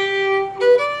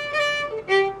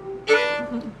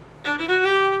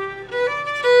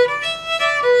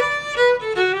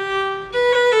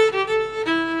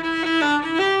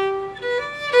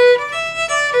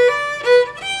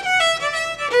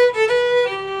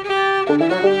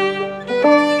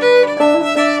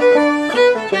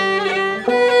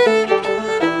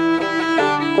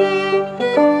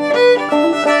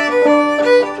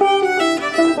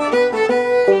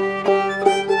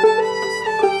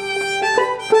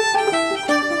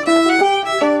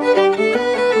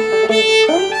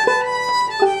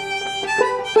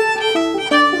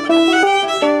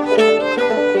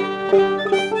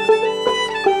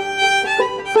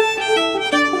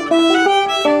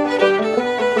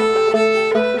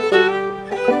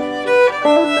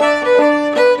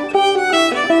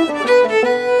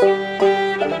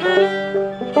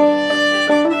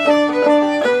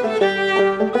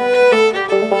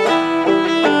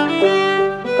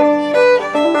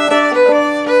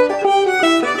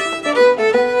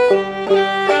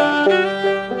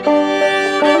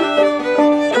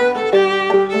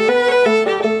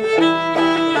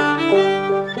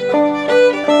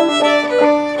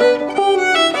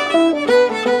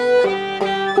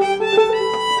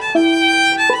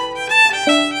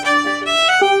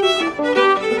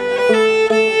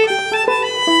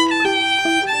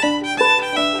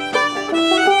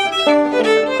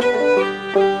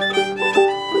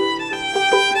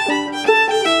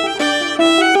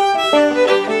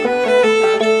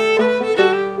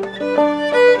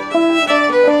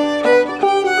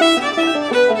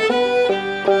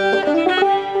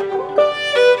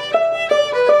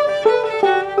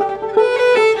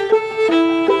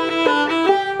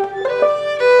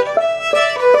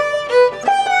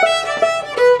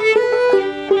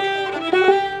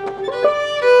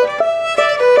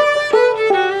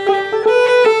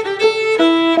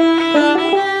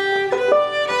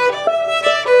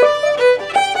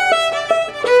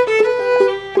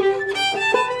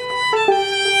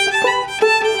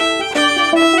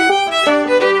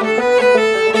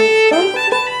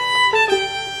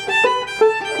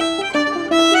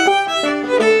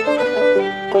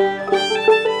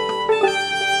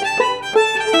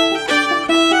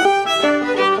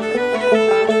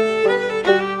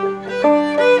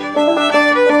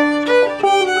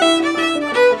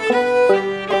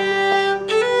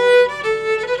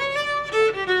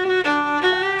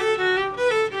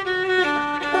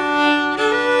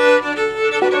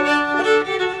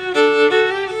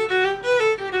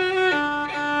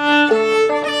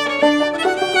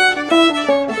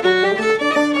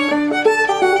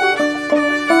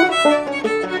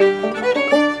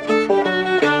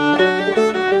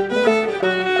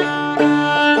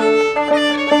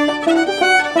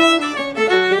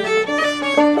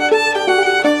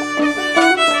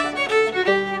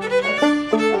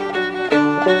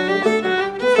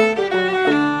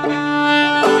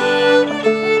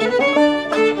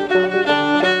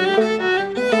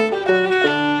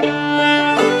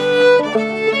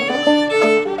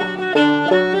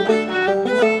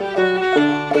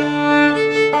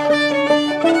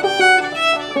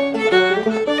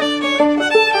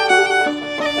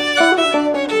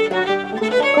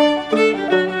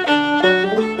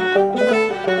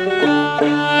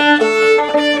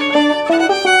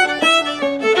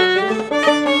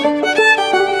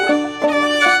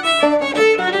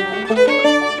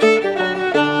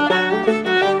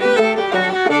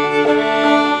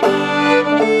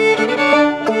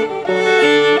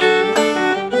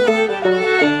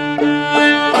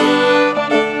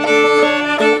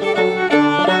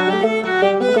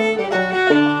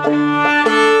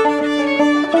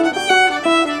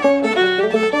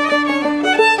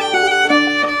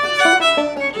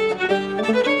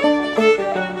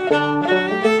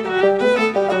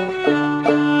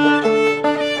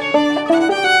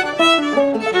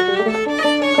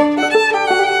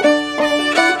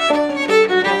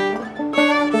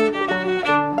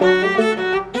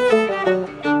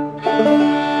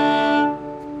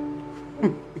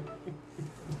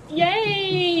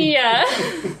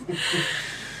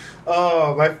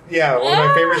 one of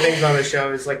my favorite things on the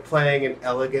show is like playing an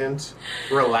elegant,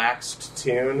 relaxed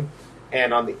tune,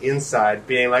 and on the inside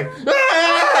being like,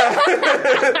 ah!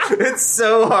 It's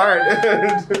so hard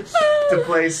to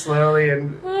play slowly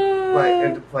and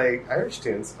to play Irish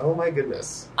tunes. Oh my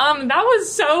goodness! That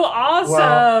was so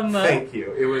awesome. Well, thank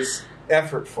you. It was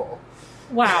effortful.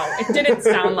 Wow, it didn't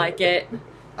sound like it.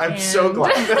 I'm so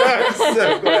glad. I'm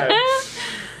so glad.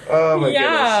 Oh my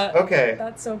goodness. Okay.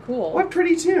 That's so cool. What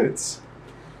pretty tunes.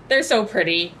 They're so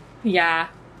pretty. Yeah.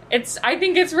 I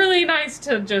think it's really nice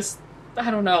to just,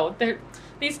 I don't know.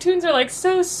 These tunes are like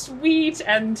so sweet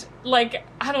and like,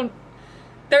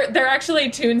 they're actually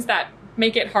tunes that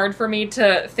make it hard for me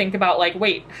to think about like,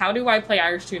 wait, how do I play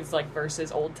Irish tunes like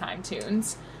versus old time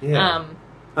tunes? Yeah.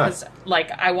 Because like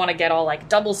I want to get all like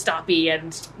double stoppy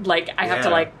and like I have to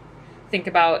like think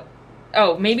about,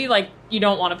 oh, maybe like you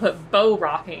don't want to put bow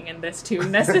rocking in this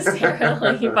tune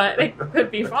necessarily, but it could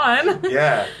be fun.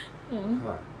 Yeah.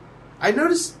 Huh. I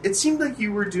noticed it seemed like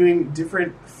you were doing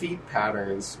different feet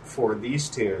patterns for these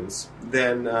tunes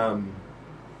than,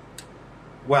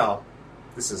 well,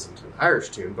 this isn't an Irish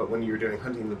tune, but when you were doing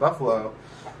Hunting the Buffalo,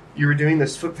 you were doing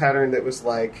this foot pattern that was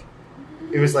like,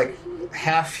 it was like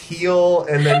half heel,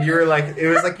 and then you were like, it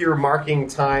was like you were marking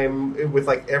time with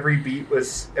like every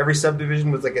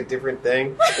subdivision was like a different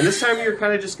thing. And this time you were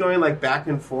kind of just going like back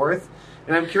and forth.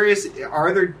 And I'm curious,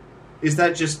 is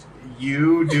that just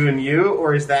you doing you,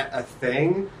 or is that a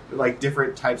thing? Like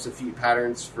different types of feet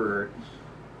patterns for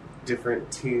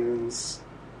different tunes?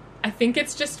 I think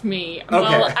it's just me. Okay.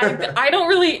 Well, I don't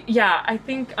really, I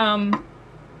think,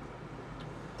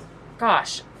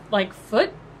 gosh, like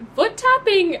foot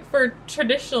tapping for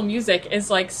traditional music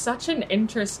is like such an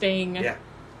interesting... Yeah.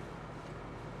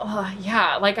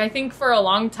 Like I think for a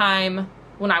long time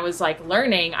when I was like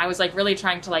learning, I was like really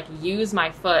trying to like use my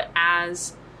foot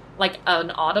as like an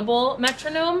audible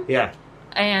metronome. Yeah.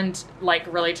 And like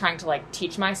really trying to like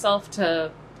teach myself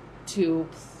to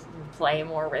play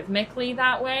more rhythmically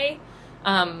that way.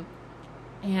 And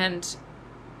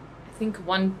I think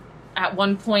at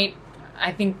one point,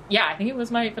 I think it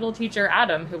was my fiddle teacher,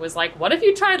 Adam, who was like, what if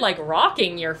you tried like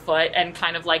rocking your foot and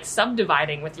kind of like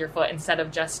subdividing with your foot instead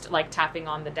of just like tapping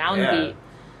on the downbeat?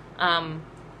 I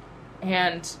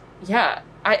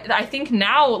think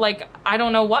now, like, I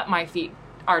don't know what my feet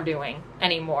are doing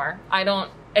anymore.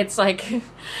 It's like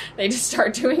they just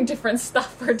start doing different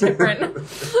stuff for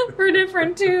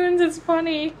different tunes. It's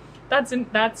funny.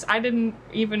 I didn't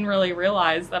even really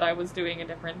realize that I was doing a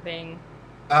different thing.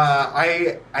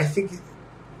 I think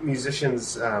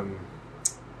musicians'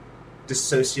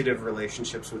 dissociative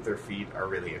relationships with their feet are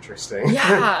really interesting.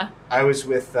 Yeah. I was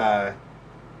in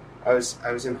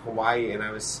Hawaii and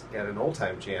I was at an old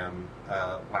time jam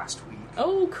last week.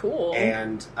 Oh, cool.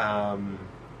 And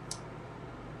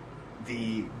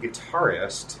the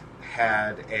guitarist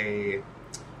had a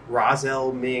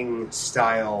Roselle Ming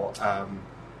style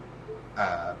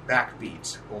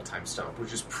backbeat old time stomp,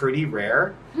 which is pretty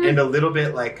rare and a little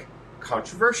bit like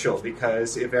controversial,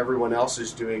 because if everyone else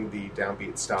is doing the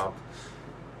downbeat stomp,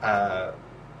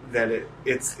 then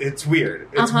it's weird.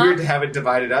 It's weird to have it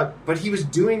divided up, but he was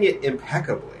doing it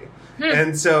impeccably.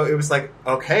 And so it was like,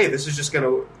 okay, this is just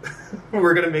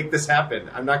we're gonna make this happen.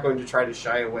 I'm not going to try to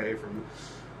shy away from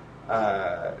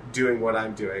doing what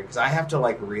I'm doing, because I have to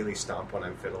like really stomp when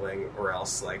I'm fiddling, or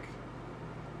else like,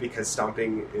 because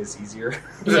stomping is easier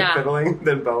than fiddling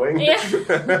than bowing.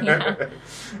 Yeah.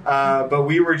 But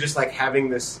we were just like having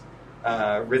this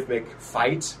rhythmic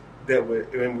fight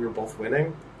when we were both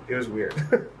winning. It was weird.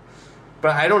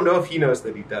 But I don't know if he knows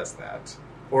that he does that,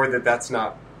 or that's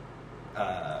not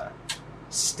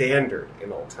standard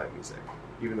in old time music,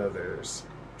 even though there's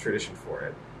tradition for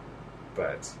it.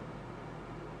 But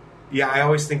yeah, I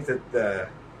always think that the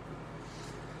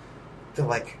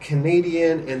like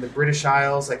Canadian and the British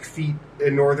Isles, like feet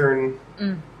in northern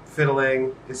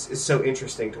fiddling is so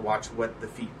interesting to watch what the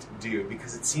feet do,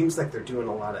 because it seems like they're doing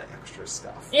a lot of extra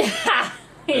stuff. Yeah.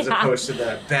 As opposed to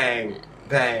the bang,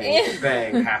 bang,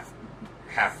 bang,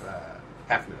 half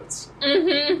notes.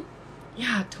 Mm-hmm.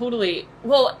 Yeah, totally.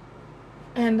 Well,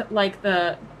 and like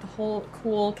the whole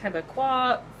cool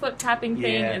Quebecois foot tapping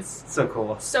thing is so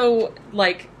cool. So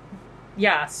like,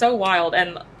 yeah, so wild.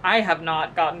 And I have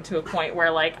not gotten to a point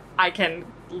where like I can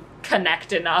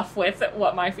connect enough with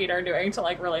what my feet are doing to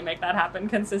like really make that happen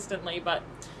consistently, but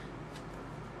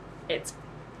it's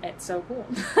so cool.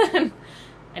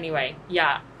 Anyway,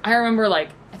 yeah, I remember like,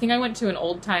 I think I went to an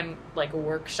old time like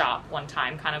workshop one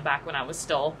time, kind of back when I was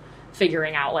still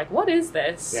figuring out like, what is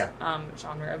this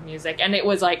genre of music? And it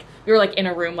was like, we were like in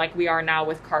a room like we are now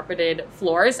with carpeted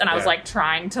floors, and I was like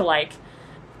trying to like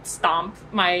stomp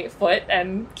my foot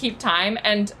and keep time.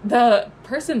 And the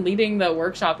person leading the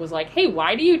workshop was like, hey,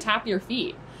 why do you tap your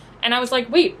feet? And I was like,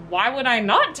 wait, why would I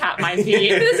not tap my feet?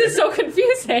 This is so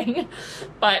confusing.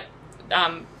 But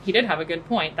he did have a good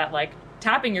point that, like,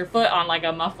 tapping your foot on, like,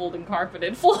 a muffled and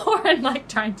carpeted floor and, like,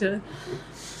 trying to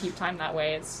keep time that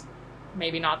way is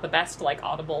maybe not the best, like,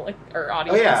 audible or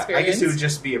audio experience. I guess it would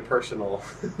just be a personal,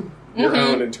 your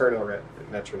own internal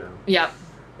metronome. Yep.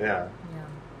 Yeah.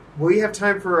 Well, we have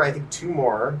time for, I think, 2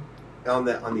 more on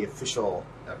the official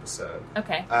episode.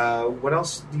 Okay. What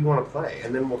else do you want to play?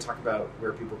 And then we'll talk about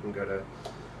where people can go to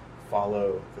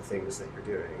follow the things that you're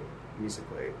doing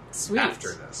musically. Sweet.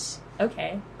 After this.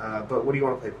 Okay. But what do you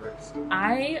want to play first?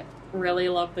 I really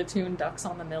love the tune Ducks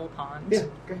on the Mill Pond. Yeah,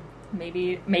 great.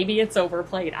 Maybe it's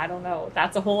overplayed. I don't know.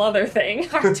 That's a whole other thing.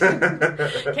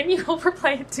 Can you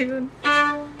overplay a tune?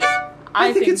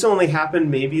 I think it's only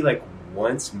happened maybe like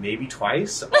once, maybe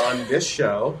twice on this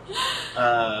show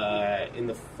in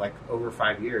the like over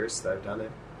 5 years that I've done it.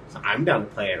 So I'm down to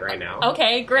play it right now.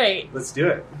 Okay, great. Let's do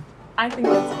it. I think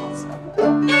that's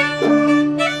awesome.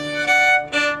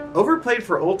 Overplayed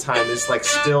for old time is like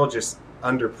still just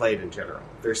underplayed in general.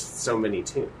 There's so many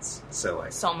tunes. So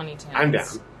like so many tunes. I'm down.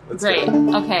 Let's great.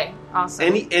 go. Okay. Awesome.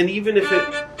 And even if it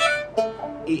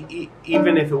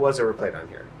was overplayed on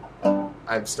here,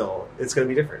 it's going to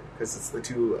be different because it's the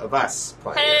 2 of us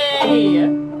playing. Hey,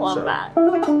 love that.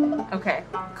 Okay,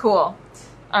 cool.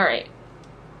 All right.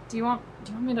 Do you want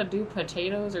me to do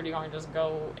potatoes or do you want me to just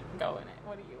go in it?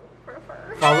 What do you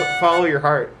prefer? Follow your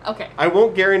heart. Okay. I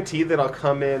won't guarantee that I'll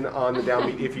come in on the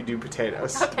downbeat if you do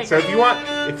potatoes. Okay, so great.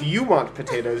 if you want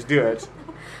potatoes, do it.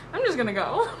 I'm just gonna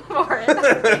go for it.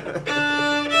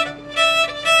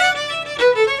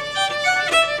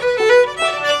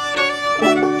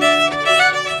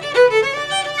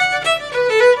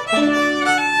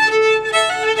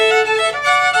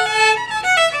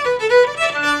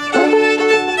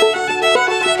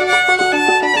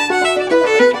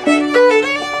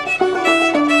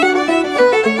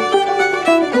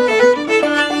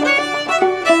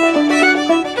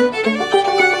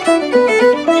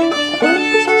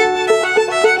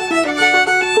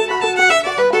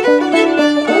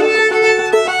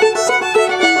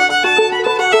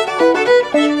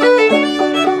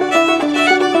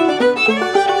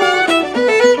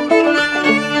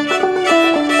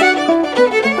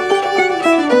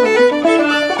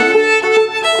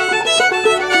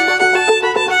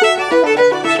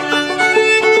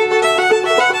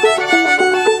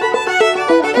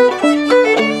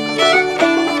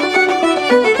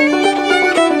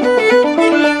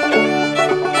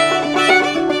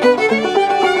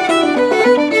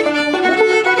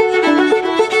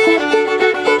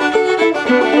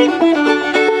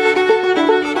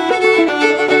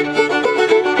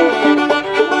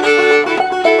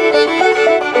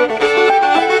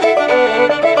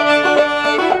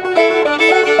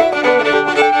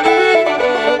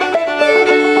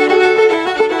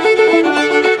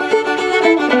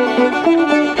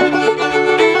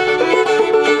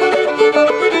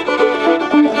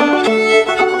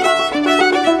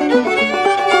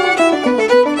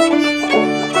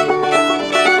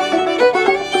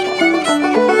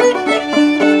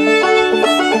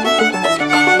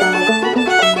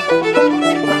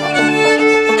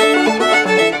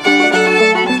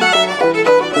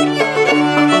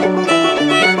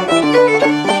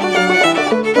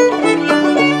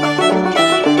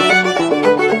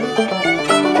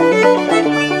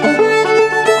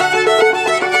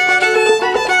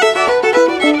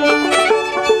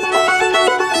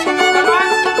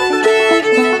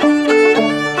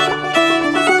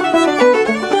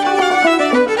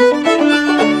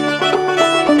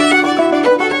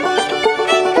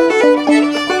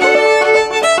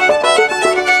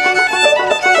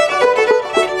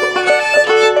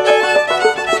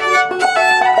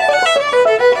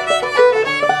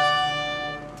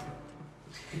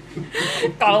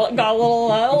 got a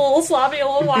little sloppy, a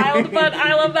little wild, but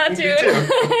I love that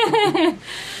too.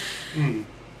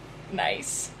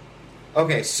 Nice.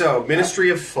 Okay, so Ministry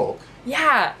of Folk.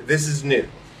 Yeah. This is new.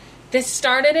 This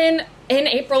started in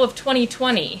April of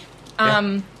 2020,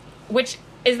 which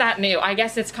is that new? I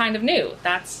guess it's kind of new.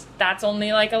 That's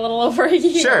only like a little over a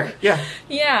year. Sure, yeah.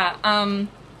 Yeah,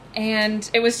 and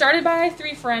it was started by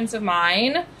 3 friends of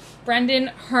mine, Brendan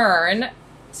Hearn,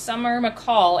 Summer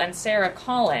McCall, and Sarah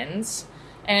Collins,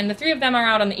 and the 3 of them are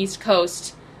out on the East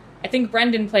Coast. I think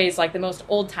Brendan plays like the most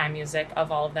old-time music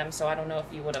of all of them, so I don't know if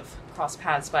you would have crossed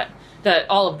paths, but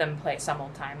all of them play some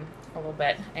old-time a little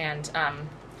bit, and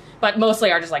but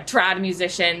mostly are just like trad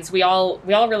musicians. We all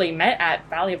really met at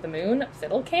Valley of the Moon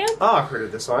Fiddle Camp. Oh, I've heard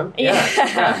of this one.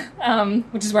 Yeah.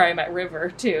 Which is where I met River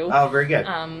too. Oh, very good.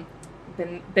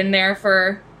 Been there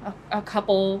for a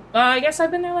couple. I guess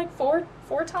I've been there like four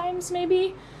times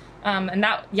maybe. And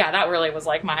that really was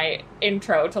like my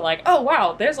intro to like, oh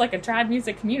wow, there's like a trad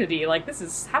music community. Like this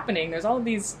is happening. There's all of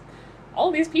these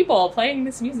people playing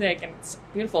this music, and it's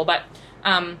beautiful. But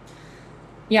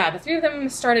the three of them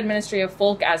started Ministry of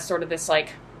Folk as sort of this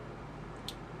like,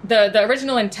 the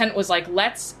original intent was like,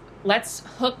 let's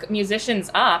hook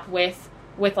musicians up with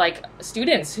like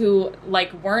students who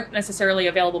like weren't necessarily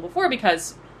available before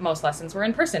because most lessons were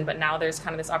in person, but now there's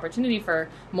kind of this opportunity for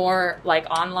more like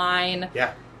online,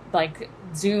 like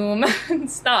Zoom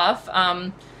stuff.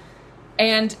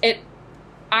 And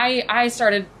I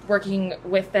started working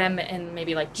with them in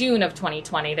maybe like June of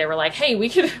 2020. They were like, hey, we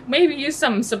could maybe use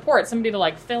some support, somebody to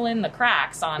like fill in the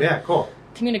cracks on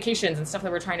communications and stuff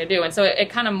that we're trying to do. And so it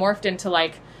kind of morphed into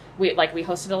like we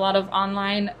hosted a lot of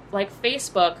online like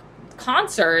Facebook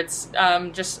concerts,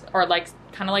 or like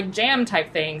kind of like jam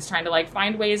type things, trying to like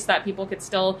find ways that people could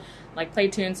still like play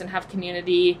tunes and have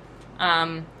community.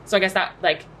 So I guess that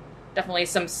like definitely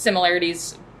some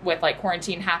similarities with like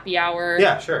Quarantine Happy Hour.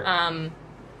 Yeah, sure.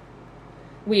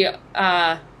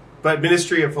 But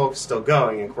Ministry of Folk is still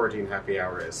going, and Quarantine Happy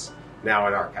Hour is now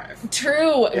an archive.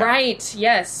 True, right?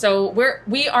 Yes. So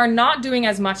we are not doing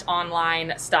as much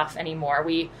online stuff anymore.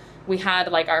 We had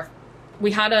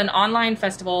an online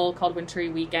festival called Wintry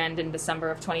Weekend in December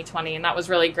of 2020, and that was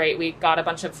really great. We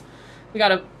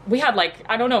had like,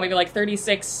 I don't know, maybe like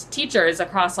 36 teachers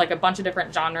across like a bunch of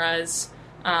different genres.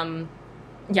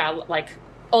 Like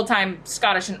old time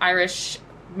Scottish and Irish,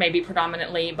 maybe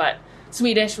predominantly, but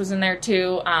Swedish was in there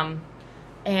too.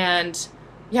 And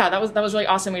yeah, that was really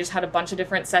awesome. We just had a bunch of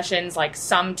different sessions, like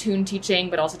some tune teaching,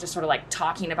 but also just sort of like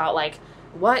talking about like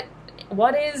what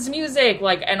is music,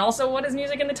 like, and also what is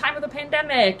music in the time of the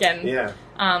pandemic,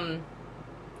 and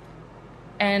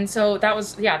and so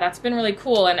that's been really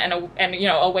cool, and you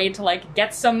know, a way to like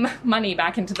get some money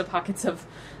back into the pockets of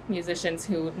musicians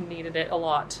who needed it a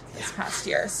lot this past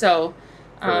year. So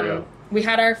we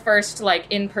had our first like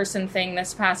in-person thing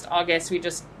this past August. We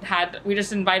just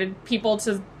invited people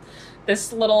to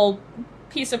this little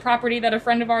piece of property that a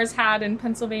friend of ours had in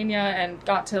Pennsylvania, and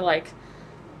got to like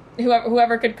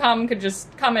whoever could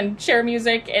just come and share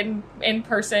music in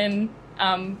person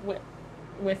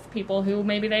with people who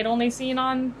maybe they'd only seen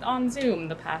on Zoom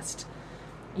the past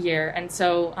year. And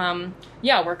so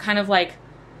we're kind of like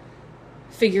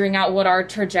figuring out what our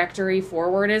trajectory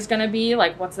forward is going to be,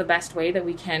 like what's the best way that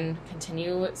we can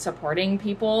continue supporting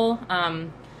people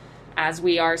as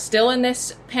we are still in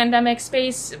this pandemic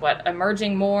space,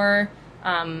 emerging more.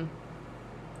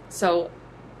 So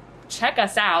check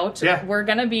us out. Yeah. We're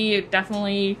going to be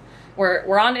definitely,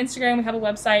 we're on Instagram. We have a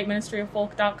website,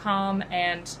 ministryoffolk.com.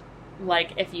 And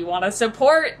like, if you want to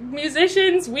support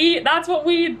musicians, that's what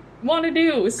we want to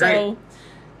do. So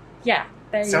yeah,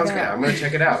 there you go. Sounds good. I'm going to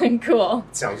check it out. Cool.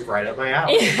 It sounds right up my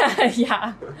alley.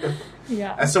 Yeah.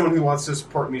 As someone who wants to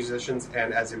support musicians,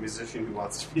 and as a musician who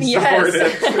wants to be supported.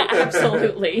 Yes,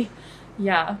 absolutely.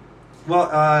 Yeah.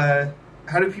 Well,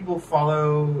 how do people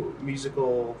follow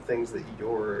musical things that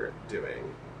you're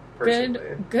doing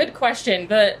personally? Good question.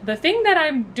 The thing that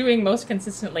I'm doing most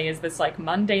consistently is this like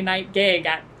Monday night gig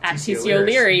at TC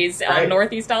O'Leary's on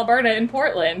Northeast Alberta in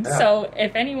Portland. Yeah. So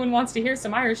if anyone wants to hear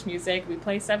some Irish music, we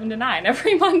play 7 to 9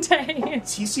 every Monday.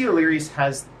 TC O'Leary's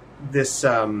has this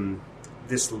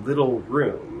this little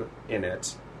room in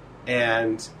it,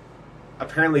 and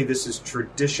apparently this is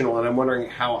traditional, and I'm wondering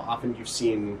how often you've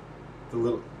seen the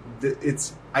little...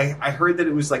 I heard that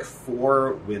it was like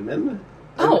for women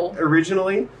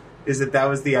originally. Is that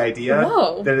was the idea?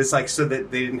 Whoa. That it's like so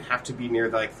that they didn't have to be near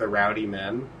like the rowdy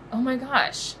men. Oh my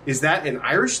gosh. Is that an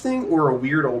Irish thing or a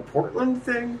weird old Portland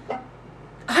thing?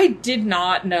 I did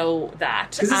not know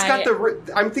that. Because it's got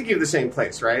I'm thinking of the same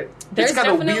place, right? It's got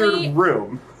a weird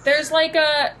room. There's like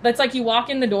that's like you walk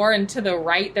in the door and to the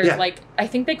right there's like, I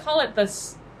think they call it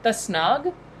the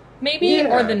snug. Maybe,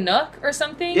 or the nook or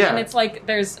something. Yeah. And it's like,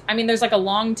 there's like a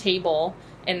long table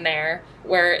in there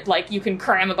where like you can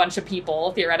cram a bunch of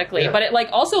people theoretically, but it like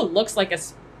also looks like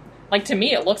to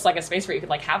me, it looks like a space where you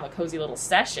could like have a cozy little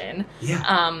session.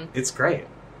 Yeah. It's great.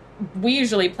 We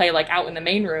usually play like out in the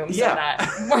main room so that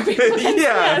more people can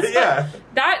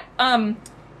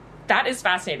that is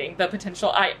fascinating. The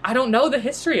potential. I don't know the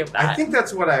history of that. I think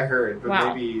that's what I heard,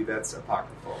 but maybe that's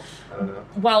apocryphal. I don't know.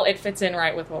 Well, it fits in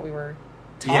right with what we were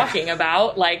talking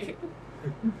about, like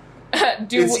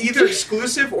It's either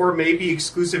exclusive or maybe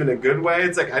exclusive in a good way.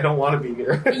 It's like, I don't want to be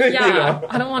near. Yeah,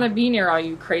 I don't want to be near all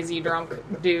you crazy drunk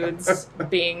dudes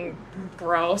being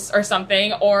gross or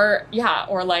something. Or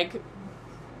like,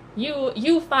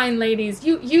 you fine ladies,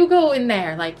 you go in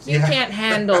there. Like, you can't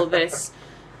handle this.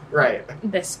 Right.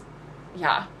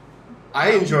 Yeah.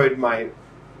 I enjoyed my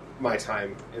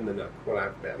time in the Nook when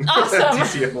I've been awesome. at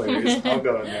TCF Ladies. I'll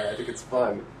go in there. I think it's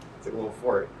fun. It's like a little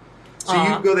fort. So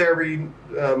you go there every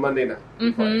Monday night.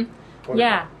 Mm-hmm.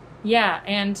 Yeah.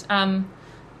 And,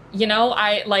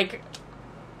 I like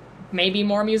maybe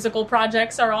more musical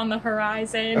projects are on the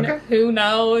horizon. Okay. Who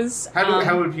knows?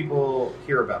 How would people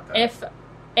hear about that?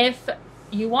 If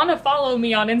you want to follow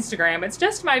me on Instagram, it's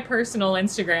just my personal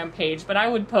Instagram page, but I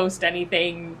would post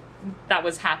anything that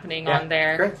was happening on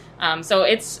there. Great. So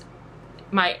it's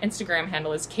my Instagram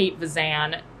handle is Kate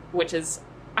Vezan, which is,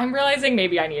 I'm realizing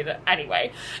maybe I need it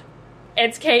anyway.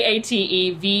 It's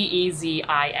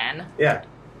KateVezin. Yeah.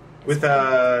 With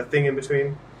a thing in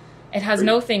between? It has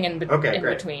no thing in great.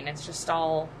 between. It's just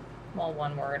all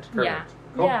one word. Perfect. Yeah.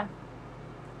 Cool. Yeah.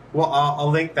 Well, I'll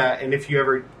link that, and if you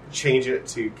ever change it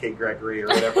to Kate Gregory or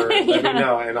whatever, let me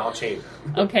know, and I'll change it.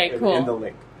 Okay, cool. In the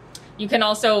link. You can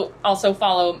also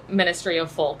follow Ministry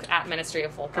of Folk at Ministry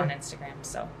of Folk on Instagram.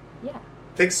 So, yeah.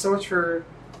 Thanks so much for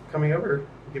coming over,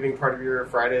 giving part of your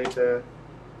Friday to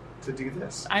do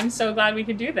this. I'm so glad we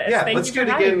could do this. Yeah, Thank let's you do it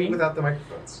for having again me. without the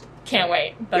microphones. Can't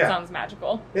wait. That sounds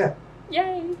magical. Yeah.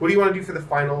 Yay. What do you want to do for the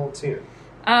final tune?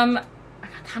 I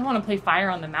kind of want to play Fire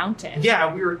on the Mountain.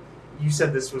 Yeah, you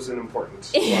said this was an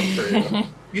important one for you.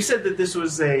 You said that this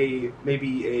was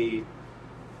maybe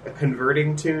a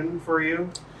converting tune for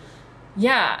you?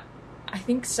 Yeah, I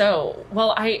think so.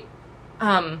 Well, I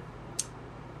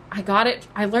got it.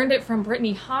 I learned it from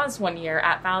Brittany Haas one year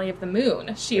at Valley of the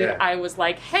Moon. I was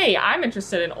like, "Hey, I'm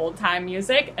interested in old time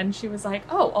music," and she was like,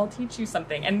 "Oh, I'll teach you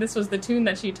something." And this was the tune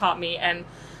that she taught me, and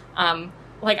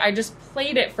I just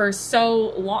played it for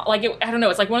so long. Like, I don't know.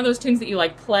 It's like one of those tunes that you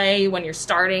like play when you're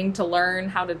starting to learn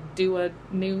how to do a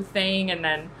new thing, and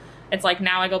then it's like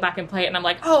now I go back and play it, and I'm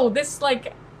like, "Oh, this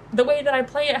like the way that I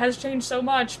play it has changed so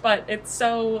much, but it's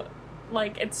so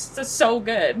like it's just so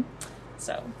good."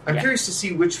 So I'm curious to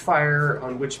see which Fire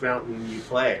on which mountain you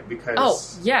play,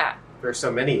 because there's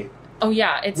so many. Oh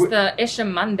yeah, it's the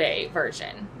Ishamonde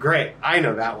version. Great, I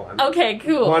know that one. Okay,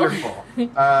 cool. Wonderful.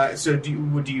 So do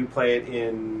you play it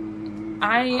in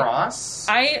cross?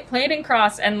 I play it in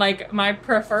cross, and like my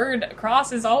preferred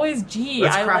cross is always G.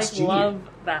 Let's I cross like G. love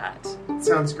that.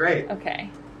 Sounds great. Okay.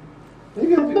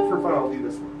 Maybe for fun I'll do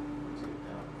this one.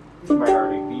 This might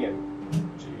already be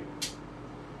in G.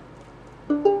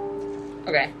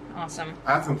 Okay, awesome.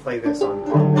 I often play this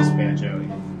on this banjo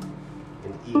in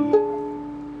E,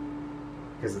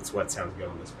 because it's what sounds good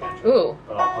on this banjo. Ooh.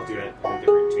 But I'll do it in a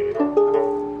different tuning.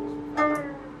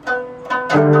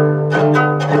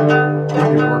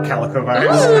 More Calico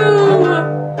vibes.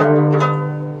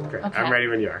 Ooh. Great. Okay. I'm ready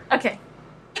when you are. Okay.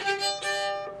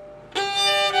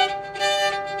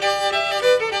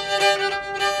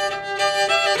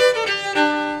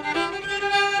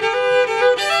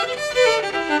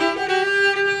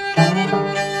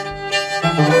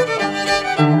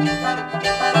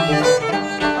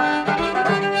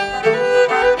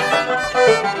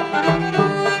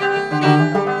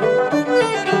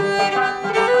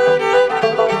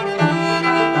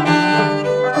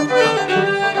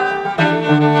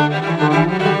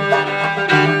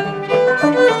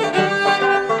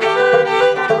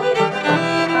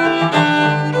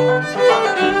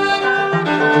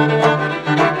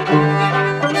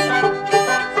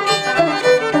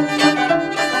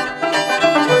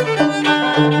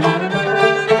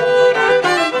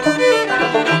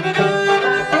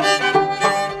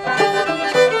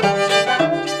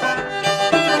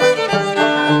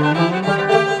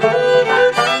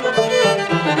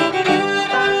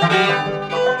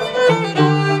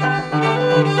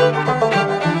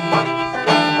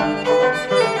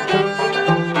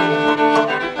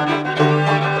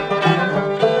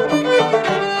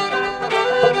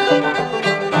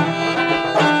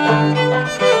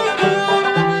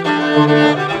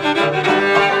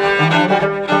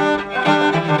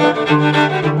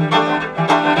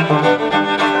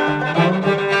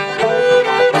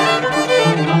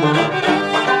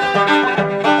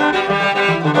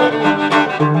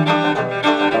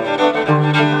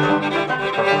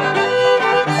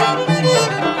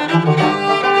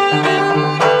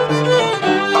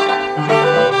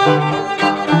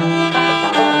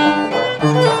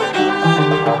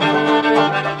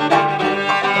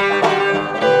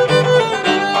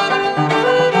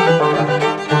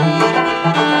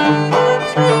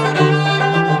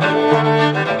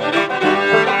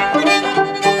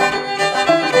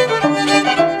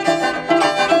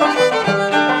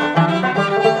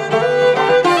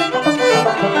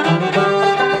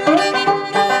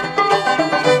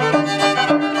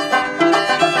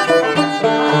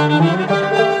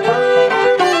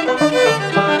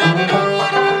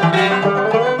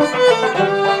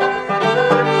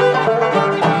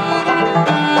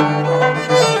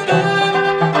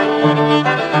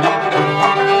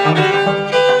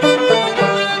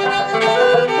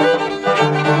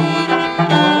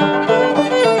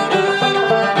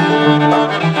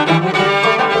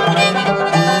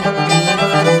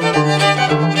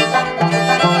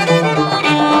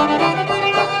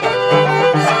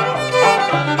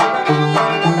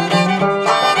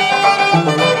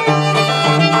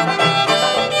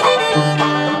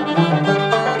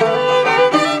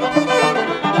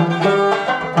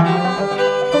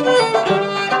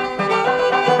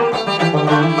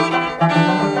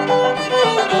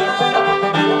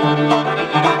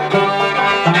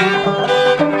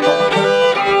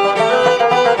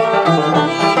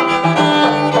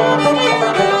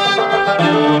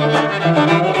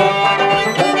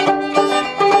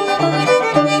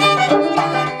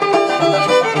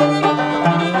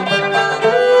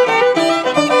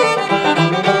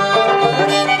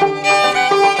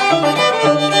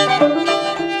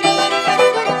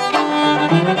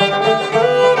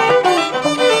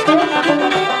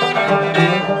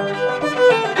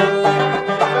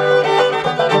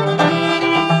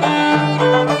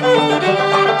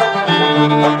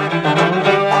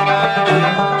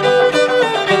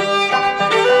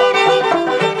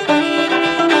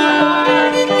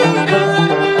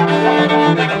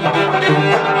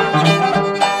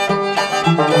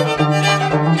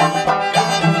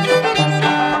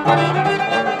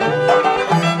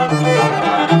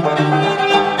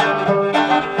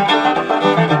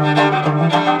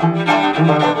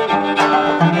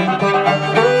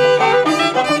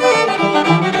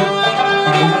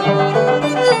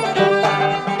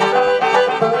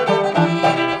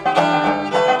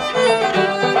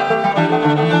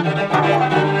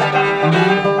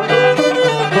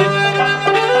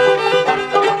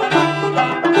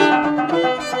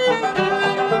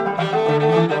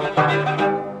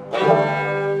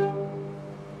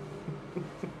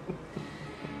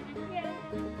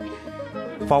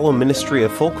 Follow Ministry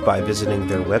of Folk by visiting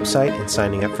their website and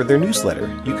signing up for their newsletter.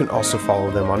 You can also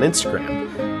follow them on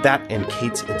Instagram. That and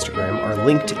Kate's Instagram are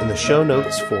linked in the show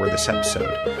notes for this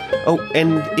episode. Oh,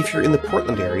 and if you're in the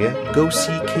Portland area, go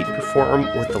see Kate perform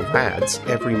with the Lads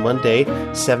every Monday,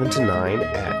 7 to 9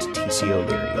 at TC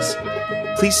O'Leary's.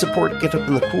 Please support Get Up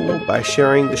in the Cool by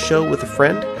sharing the show with a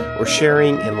friend or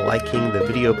sharing and liking the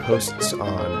video posts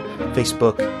on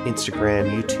Facebook,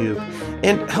 Instagram, YouTube,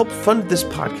 and help fund this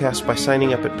podcast by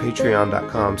signing up at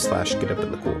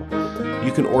patreon.com/getupinthecool.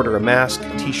 You can order a mask,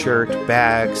 t-shirt,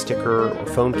 bag, sticker, or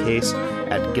phone case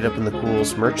at Get Up in the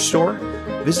Cool's merch store.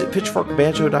 Visit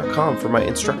pitchforkbanjo.com for my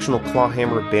instructional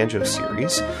clawhammer banjo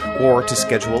series, or to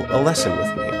schedule a lesson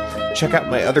with me. Check out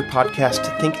my other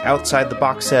podcast, Think Outside the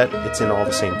Box Set. It's in all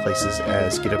the same places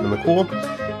as Get Up in the Cool.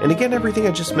 And again, everything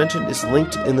I just mentioned is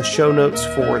linked in the show notes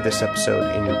for this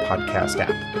episode in your podcast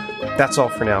app. That's all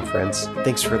for now, friends.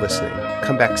 Thanks for listening.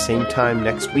 Come back same time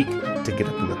next week to Get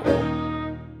Up in the Cool.